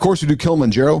 So then, of course, we do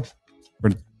Kilimanjaro.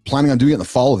 We're planning on doing it in the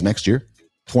fall of next year,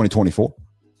 2024.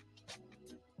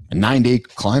 A 9-day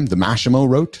climb, the Mashimo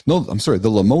route. No, I'm sorry, the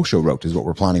Lemosho route is what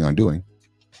we're planning on doing.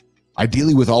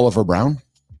 Ideally with Oliver Brown,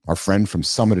 our friend from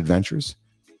Summit Adventures,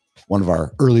 one of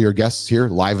our earlier guests here,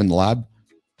 live in the lab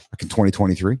back in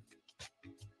 2023.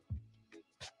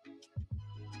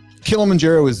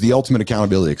 Kilimanjaro is the ultimate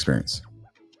accountability experience.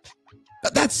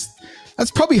 That's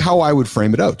probably how I would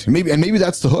frame it out. And maybe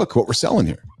that's the hook, what we're selling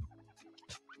here.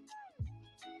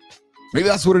 Maybe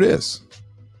that's what it is.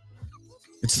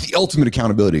 It's the ultimate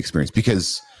accountability experience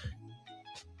because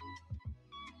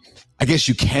I guess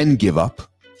you can give up,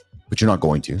 but you're not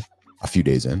going to a few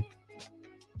days in.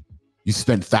 You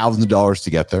spent thousands of dollars to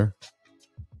get there.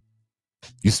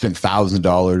 You spent thousands of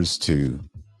dollars to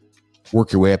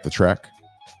work your way up the trek.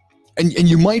 And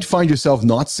you might find yourself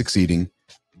not succeeding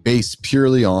based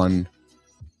purely on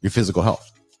your physical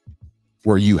health,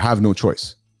 where you have no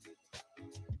choice,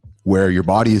 where your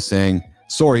body is saying,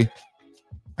 sorry,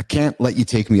 I can't let you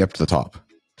take me up to the top.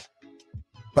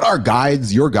 But our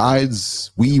guides, your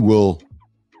guides, we will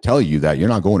tell you that you're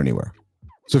not going anywhere.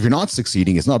 So if you're not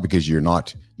succeeding, it's not because you're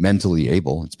not mentally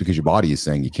able. It's because your body is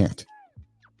saying you can't.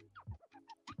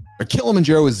 But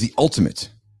Kilimanjaro is the ultimate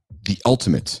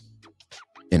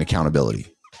in accountability.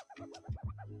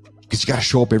 Because you got to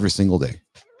show up every single day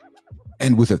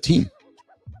and with a team.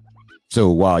 So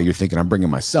while you're thinking, I'm bringing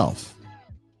myself,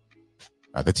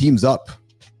 the team's up.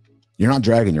 You're not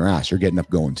dragging your ass. You're getting up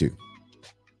going too.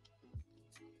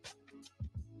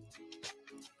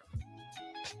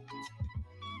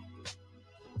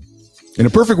 In a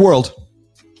perfect world,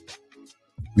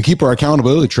 we keep our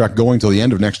accountability track going till the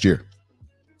end of next year.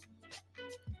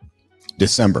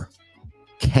 December,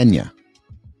 Kenya,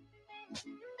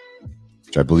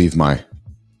 which I believe my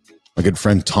good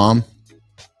friend Tom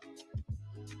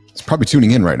He's probably tuning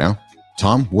in right now.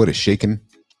 Tom, what is shaking?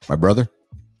 My brother.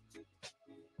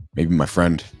 Maybe my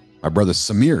friend. My brother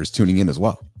Samir is tuning in as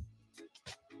well.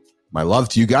 My love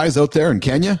to you guys out there in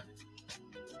Kenya.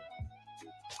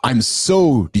 I'm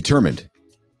so determined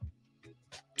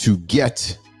to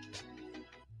get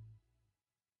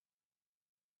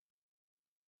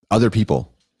other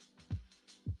people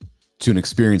to an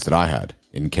experience that I had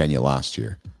in Kenya last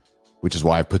year, which is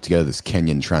why I put together this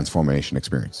Kenyan transformation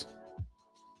experience.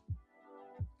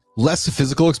 Less a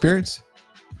physical experience,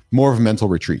 more of a mental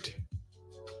retreat.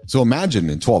 So imagine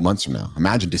in 12 months from now,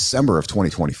 imagine December of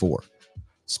 2024,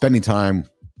 spending time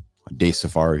on day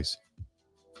safaris,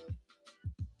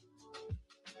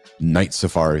 night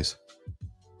safaris.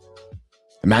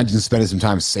 Imagine spending some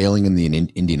time sailing in the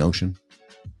Indian Ocean.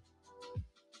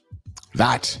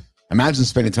 Imagine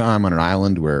spending time on an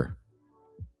island where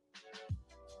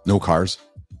no cars,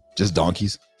 just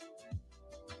donkeys,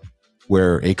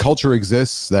 where a culture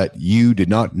exists that you did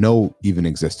not know even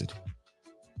existed.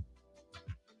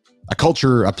 A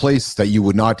culture, a place that you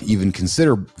would not even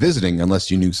consider visiting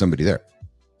unless you knew somebody there.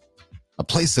 A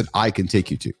place that I can take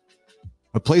you to.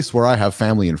 A place where I have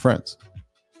family and friends.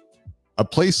 A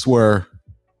place where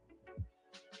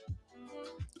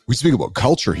we speak about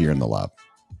culture here in the lab.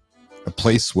 A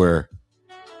place where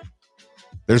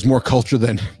there's more culture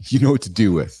than you know what to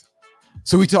do with.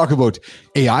 So we talk about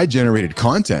AI generated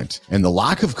content and the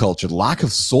lack of culture, the lack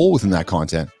of soul within that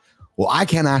content. Well, I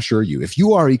can assure you, if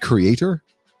you are a creator,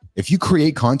 if you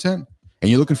create content and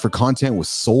you're looking for content with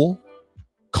soul,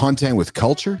 content with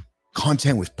culture,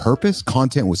 content with purpose,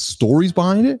 content with stories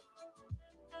behind it,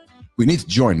 we need to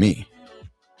join me.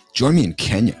 Join me in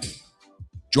Kenya.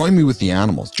 Join me with the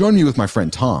animals. Join me with my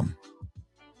friend Tom.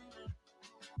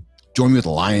 Join me with the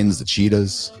lions, the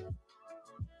cheetahs.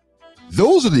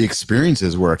 Those are the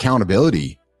experiences where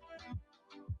accountability,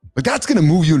 like that's going to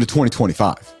move you into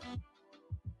 2025.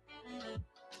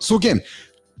 So again,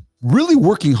 really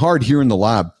working hard here in the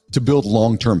lab to build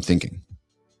long-term thinking.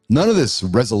 None of this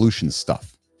resolution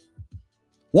stuff.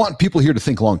 Want people here to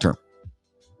think long-term.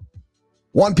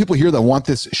 Want people here that want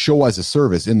this show as a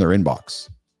service in their inbox.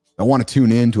 That want to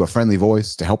tune in to a friendly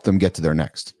voice to help them get to their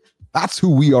next. That's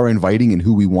who we are inviting and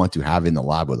who we want to have in the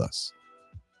lab with us.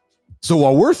 So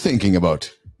while we're thinking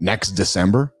about next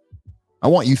December, I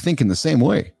want you thinking the same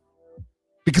way.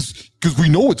 Because we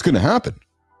know what's going to happen.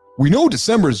 We know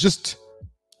December is it's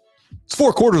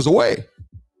 4 quarters away.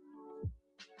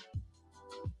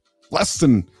 Less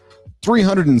than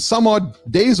 300 and some odd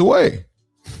days away.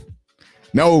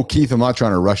 No, Keith, I'm not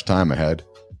trying to rush time ahead.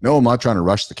 No, I'm not trying to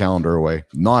rush the calendar away.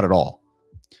 Not at all.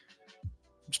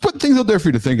 Just putting things out there for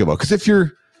you to think about. Because if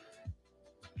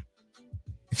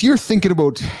you're thinking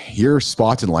about your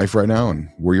spot in life right now and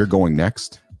where you're going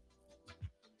next,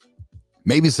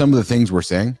 maybe some of the things we're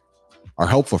saying are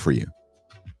helpful for you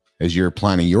as you're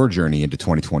planning your journey into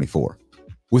 2024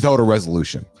 without a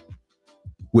resolution,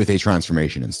 with a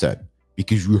transformation instead.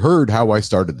 Because you heard how I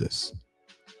started this.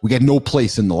 We get no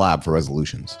place in the lab for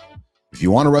resolutions. If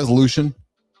you want a resolution,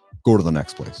 go to the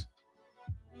next place.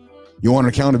 You want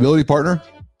an accountability partner?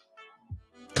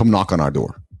 Come knock on our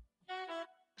door.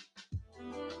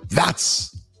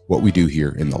 That's what we do here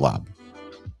in the lab.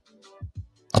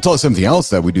 I'll tell you something else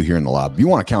that we do here in the lab. You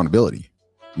want accountability.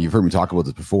 You've heard me talk about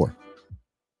this before.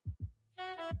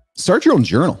 Start your own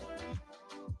journal.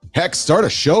 Heck, start a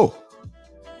show.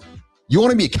 You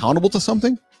want to be accountable to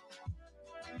something?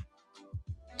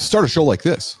 Start a show like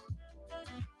this.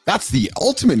 That's the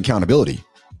ultimate accountability.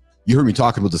 You heard me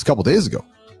talking about this a couple days ago.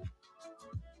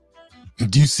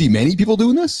 Do you see many people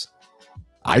doing this?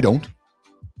 I don't.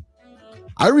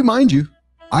 I remind you.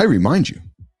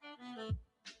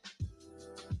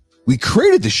 We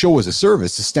created the show as a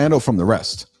service to stand out from the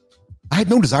rest. I had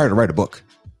no desire to write a book.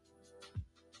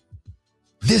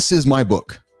 This is my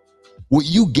book. What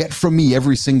you get from me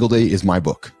every single day is my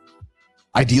book.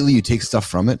 Ideally, you take stuff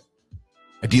from it.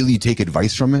 Ideally, you take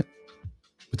advice from it.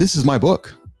 But this is my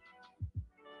book.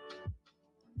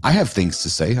 I have things to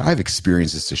say. I have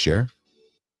experiences to share.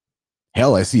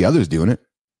 Hell, I see others doing it.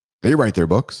 They write their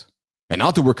books. And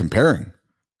not that we're comparing.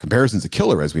 Comparison's a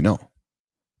killer, as we know.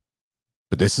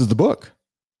 But this is the book.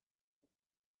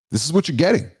 This is what you're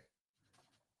getting.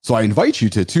 So I invite you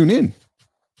to tune in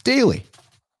daily.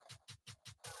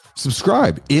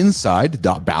 Subscribe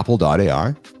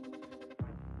inside.bappel.ai,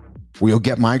 where you'll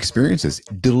get my experiences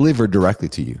delivered directly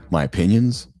to you. My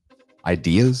opinions,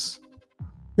 ideas.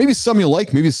 Maybe some you'll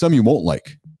like, maybe some you won't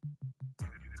like.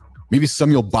 Maybe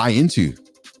some you'll buy into.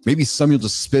 Maybe some you'll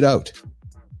just spit out.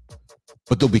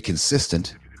 But they'll be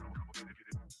consistent.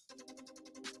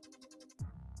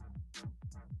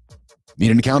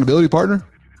 Need an accountability partner?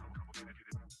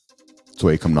 That's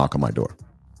why you come knock on my door.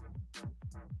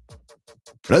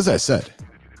 But as I said,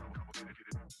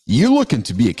 you're looking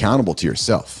to be accountable to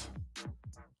yourself.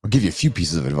 I'll give you a few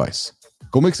pieces of advice.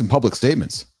 Go make some public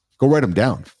statements. Go write them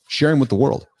down. Share them with the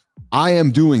world. I am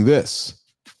doing this.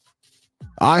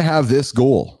 I have this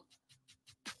goal.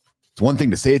 It's one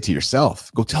thing to say it to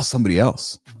yourself. Go tell somebody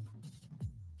else.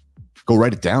 Go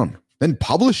write it down. Then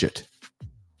publish it.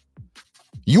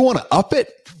 You want to up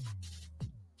it?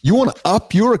 You want to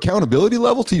up your accountability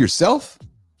level to yourself?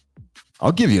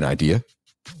 I'll give you an idea.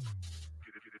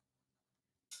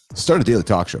 Start a daily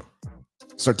talk show.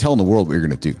 Start telling the world what you're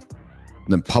going to do. And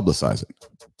then publicize it.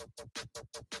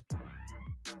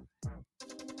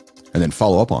 And then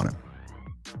follow up on it.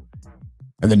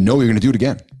 And then know you're going to do it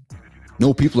again.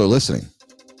 Know people are listening.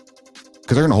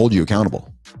 Because they're going to hold you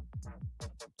accountable.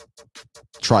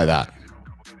 Try that.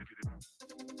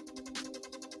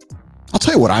 I'll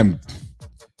tell you what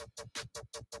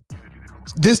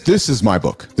This is my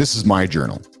book. This is my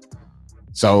journal.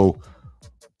 So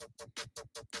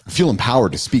I feel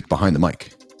empowered to speak behind the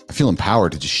mic. I feel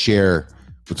empowered to just share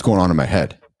what's going on in my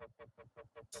head.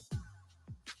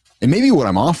 And maybe what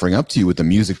I'm offering up to you with the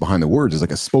music behind the words is like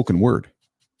a spoken word.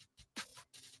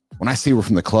 When I say we're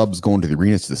from the clubs going to the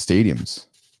arenas to the stadiums,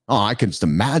 I can just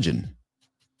imagine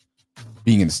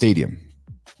being in a stadium,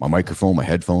 my microphone, my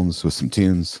headphones with some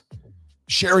tunes,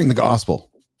 sharing the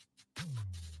gospel,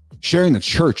 sharing the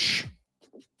church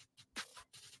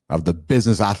of the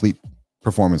Business Athlete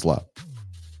Performance Lab,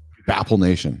 Bapple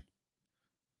Nation.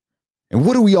 And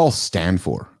what do we all stand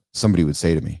for? Somebody would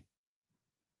say to me.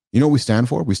 You know what we stand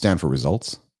for? We stand for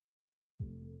results.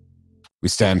 We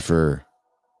stand for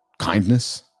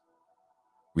kindness.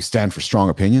 We stand for strong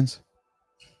opinions.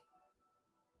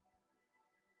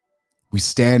 We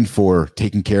stand for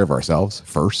taking care of ourselves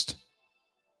first.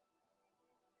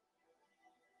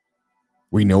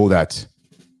 We know that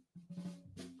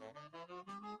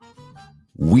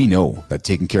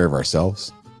taking care of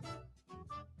ourselves,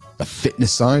 the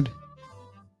fitness side,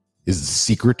 is the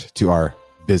secret to our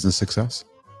business success.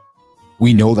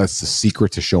 We know that's the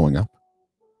secret to showing up.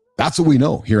 That's what we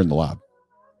know here in the lab.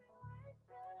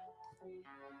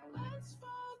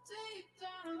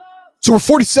 So we're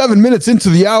 47 minutes into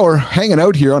the hour, hanging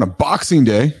out here on a Boxing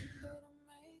Day.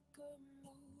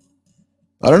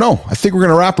 I don't know. I think we're going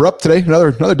to wrap her up today.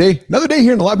 Another day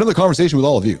here in the lab, another conversation with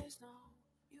all of you.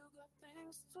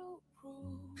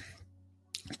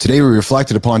 Today we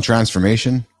reflected upon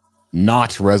transformation,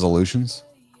 not resolutions.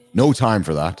 No time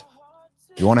for that.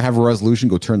 If you want to have a resolution,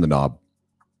 go turn the knob.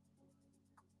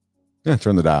 Yeah,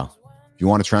 turn the dial. If you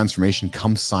want a transformation,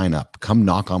 come sign up. Come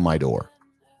knock on my door.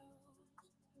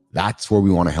 That's where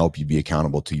we want to help you be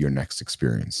accountable to your next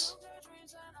experience.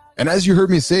 And as you heard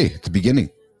me say at the beginning,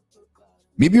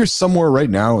 maybe you're somewhere right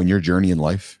now in your journey in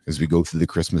life as we go through the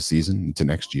Christmas season into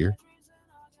next year.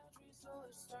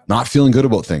 Not feeling good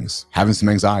about things, having some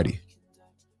anxiety.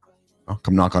 Oh,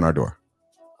 come knock on our door.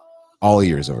 All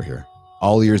ears over here.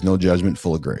 All ears, no judgment,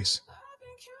 full of grace.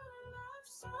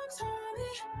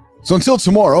 So until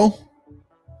tomorrow,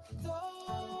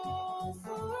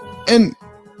 and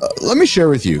let me share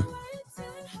with you,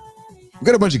 we've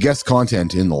got a bunch of guest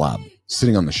content in the lab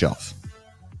sitting on the shelf.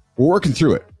 We're working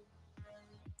through it.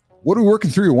 What are we working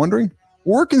through, you're wondering?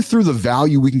 We're working through the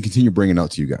value we can continue bringing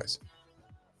out to you guys.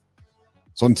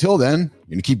 So until then,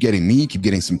 you're going to keep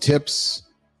getting some tips,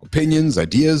 opinions,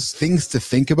 ideas, things to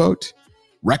think about,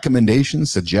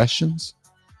 recommendations, suggestions,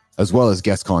 as well as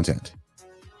guest content.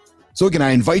 So again, I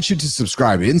invite you to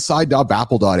subscribe at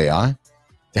inside.bapple.ai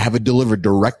to have it delivered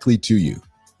directly to you.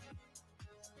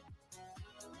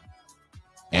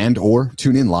 And or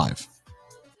tune in live.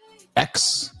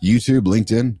 X, YouTube,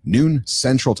 LinkedIn, noon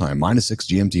Central Time, -6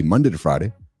 GMT, Monday to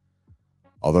Friday.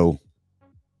 Although,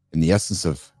 in the essence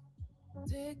of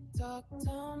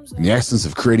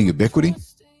creating ubiquity,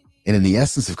 and in the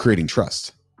essence of creating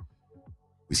trust,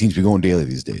 we seem to be going daily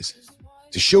these days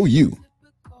to show you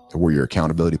that we're your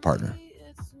accountability partner.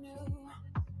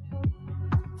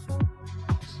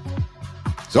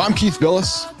 So I'm Keith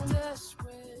Billis.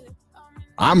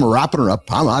 I'm wrapping her up.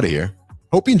 I'm out of here.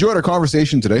 Hope you enjoyed our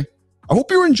conversation today. I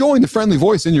hope you're enjoying the friendly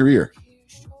voice in your ear.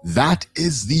 That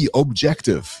is the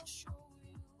objective.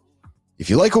 If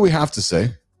you like what we have to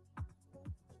say,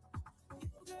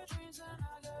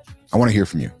 I want to hear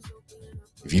from you.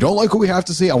 If you don't like what we have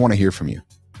to say, I want to hear from you.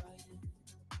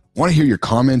 I want to hear your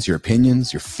comments, your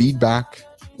opinions, your feedback,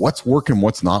 what's working,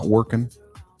 what's not working.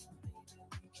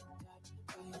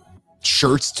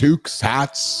 Shirts, toques,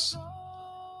 hats,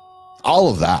 all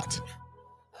of that.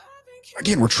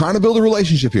 Again, we're trying to build a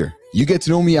relationship here. You get to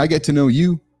know me, I get to know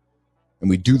you, and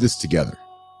we do this together.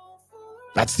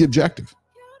 That's the objective.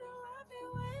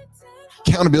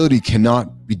 Accountability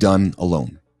cannot be done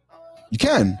alone. You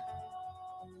can,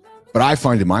 but I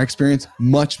find in my experience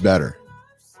much better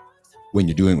when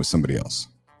you're doing it with somebody else.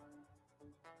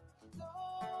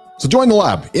 So join the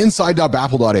lab,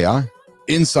 inside.bappel.ai,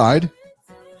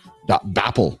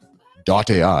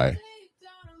 inside.bappel.ai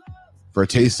for a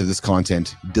taste of this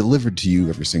content delivered to you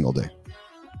every single day.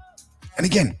 And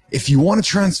again, if you want to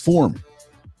transform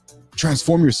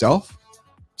yourself,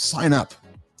 sign up.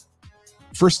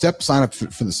 First step, sign up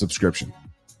for the subscription.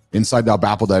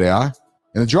 Inside.bappel.ai.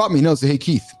 And then drop me a note, say, hey,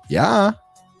 Keith, yeah,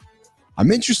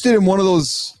 I'm interested in one of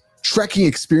those trekking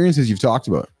experiences you've talked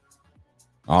about.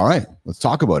 All right, let's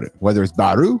talk about it. Whether it's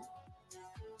Baru,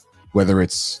 whether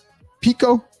it's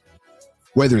Pico,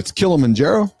 whether it's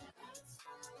Kilimanjaro,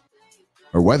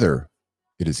 or whether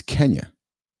it is Kenya.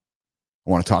 I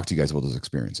want to talk to you guys about those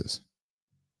experiences.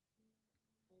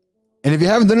 And if you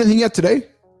haven't done anything yet today,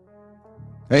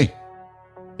 hey,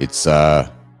 it's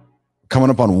coming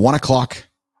up on 1 o'clock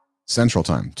Central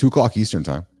Time, 2 o'clock Eastern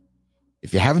Time.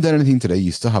 If you haven't done anything today,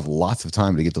 you still have lots of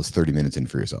time to get those 30 minutes in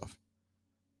for yourself.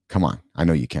 Come on, I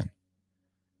know you can.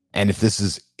 And if this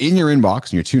is in your inbox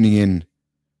and you're tuning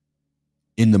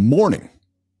in the morning,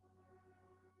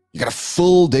 you got a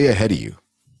full day ahead of you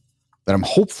that I'm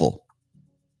hopeful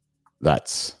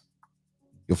that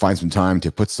you'll find some time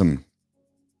to put some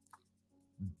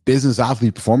Business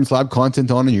Athlete Performance Lab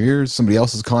content on in your ears, somebody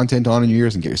else's content on in your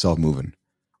ears, and get yourself moving.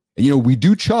 And we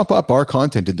do chop up our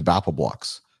content into Bappel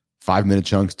blocks, 5-minute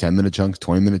chunks, 10-minute chunks,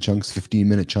 20-minute chunks,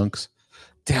 15-minute chunks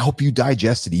to help you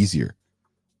digest it easier.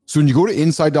 So when you go to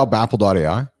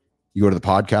inside.bappel.ai, you go to the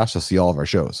podcast, you'll see all of our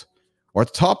shows. Or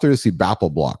at the top there, you'll see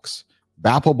Bappel blocks.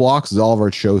 Bappel blocks is all of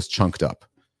our shows chunked up.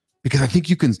 Because I think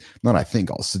you can,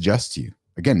 I'll suggest to you,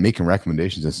 again, making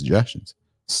recommendations and suggestions,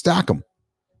 stack them.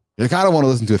 You're like, I don't want to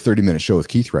listen to a 30-minute show with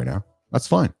Keith right now. That's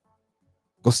fine.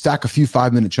 Go stack a few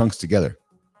 5-minute chunks together.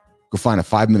 Go find a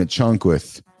 5-minute chunk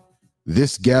with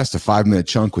this guest, a 5-minute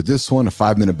chunk with this one, a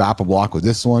 5-minute Bappel block with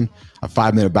this one, a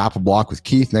 5-minute Bappel block with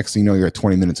Keith. Next thing you know, you're at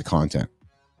 20 minutes of content.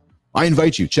 I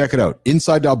invite you, check it out.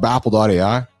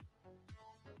 Inside.bappel.ai.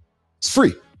 It's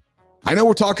free. I know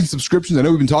we're talking subscriptions. I know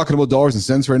we've been talking about dollars and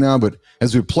cents right now, but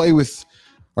as we play with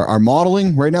our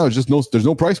modeling right now, there's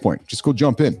no price point. Just go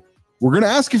jump in. We're going to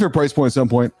ask you for a price point at some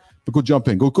point, but go jump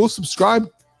in. Go subscribe.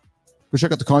 Go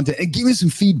check out the content and give me some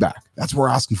feedback. That's what we're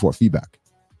asking for, feedback.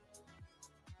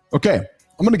 Okay,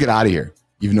 I'm going to get out of here,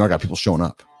 even though I got people showing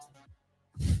up.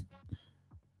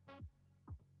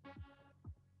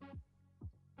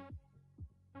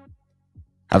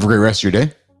 Have a great rest of your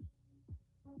day.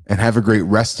 And have a great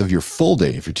rest of your full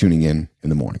day if you're tuning in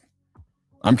the morning.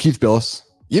 I'm Keith Billis.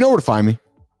 You know where to find me.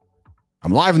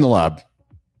 I'm live in the lab.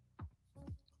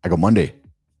 I go Monday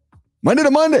to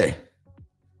Monday.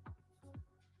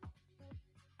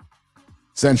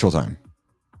 Central Time.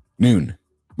 Noon.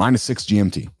 -6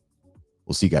 GMT.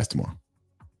 We'll see you guys tomorrow.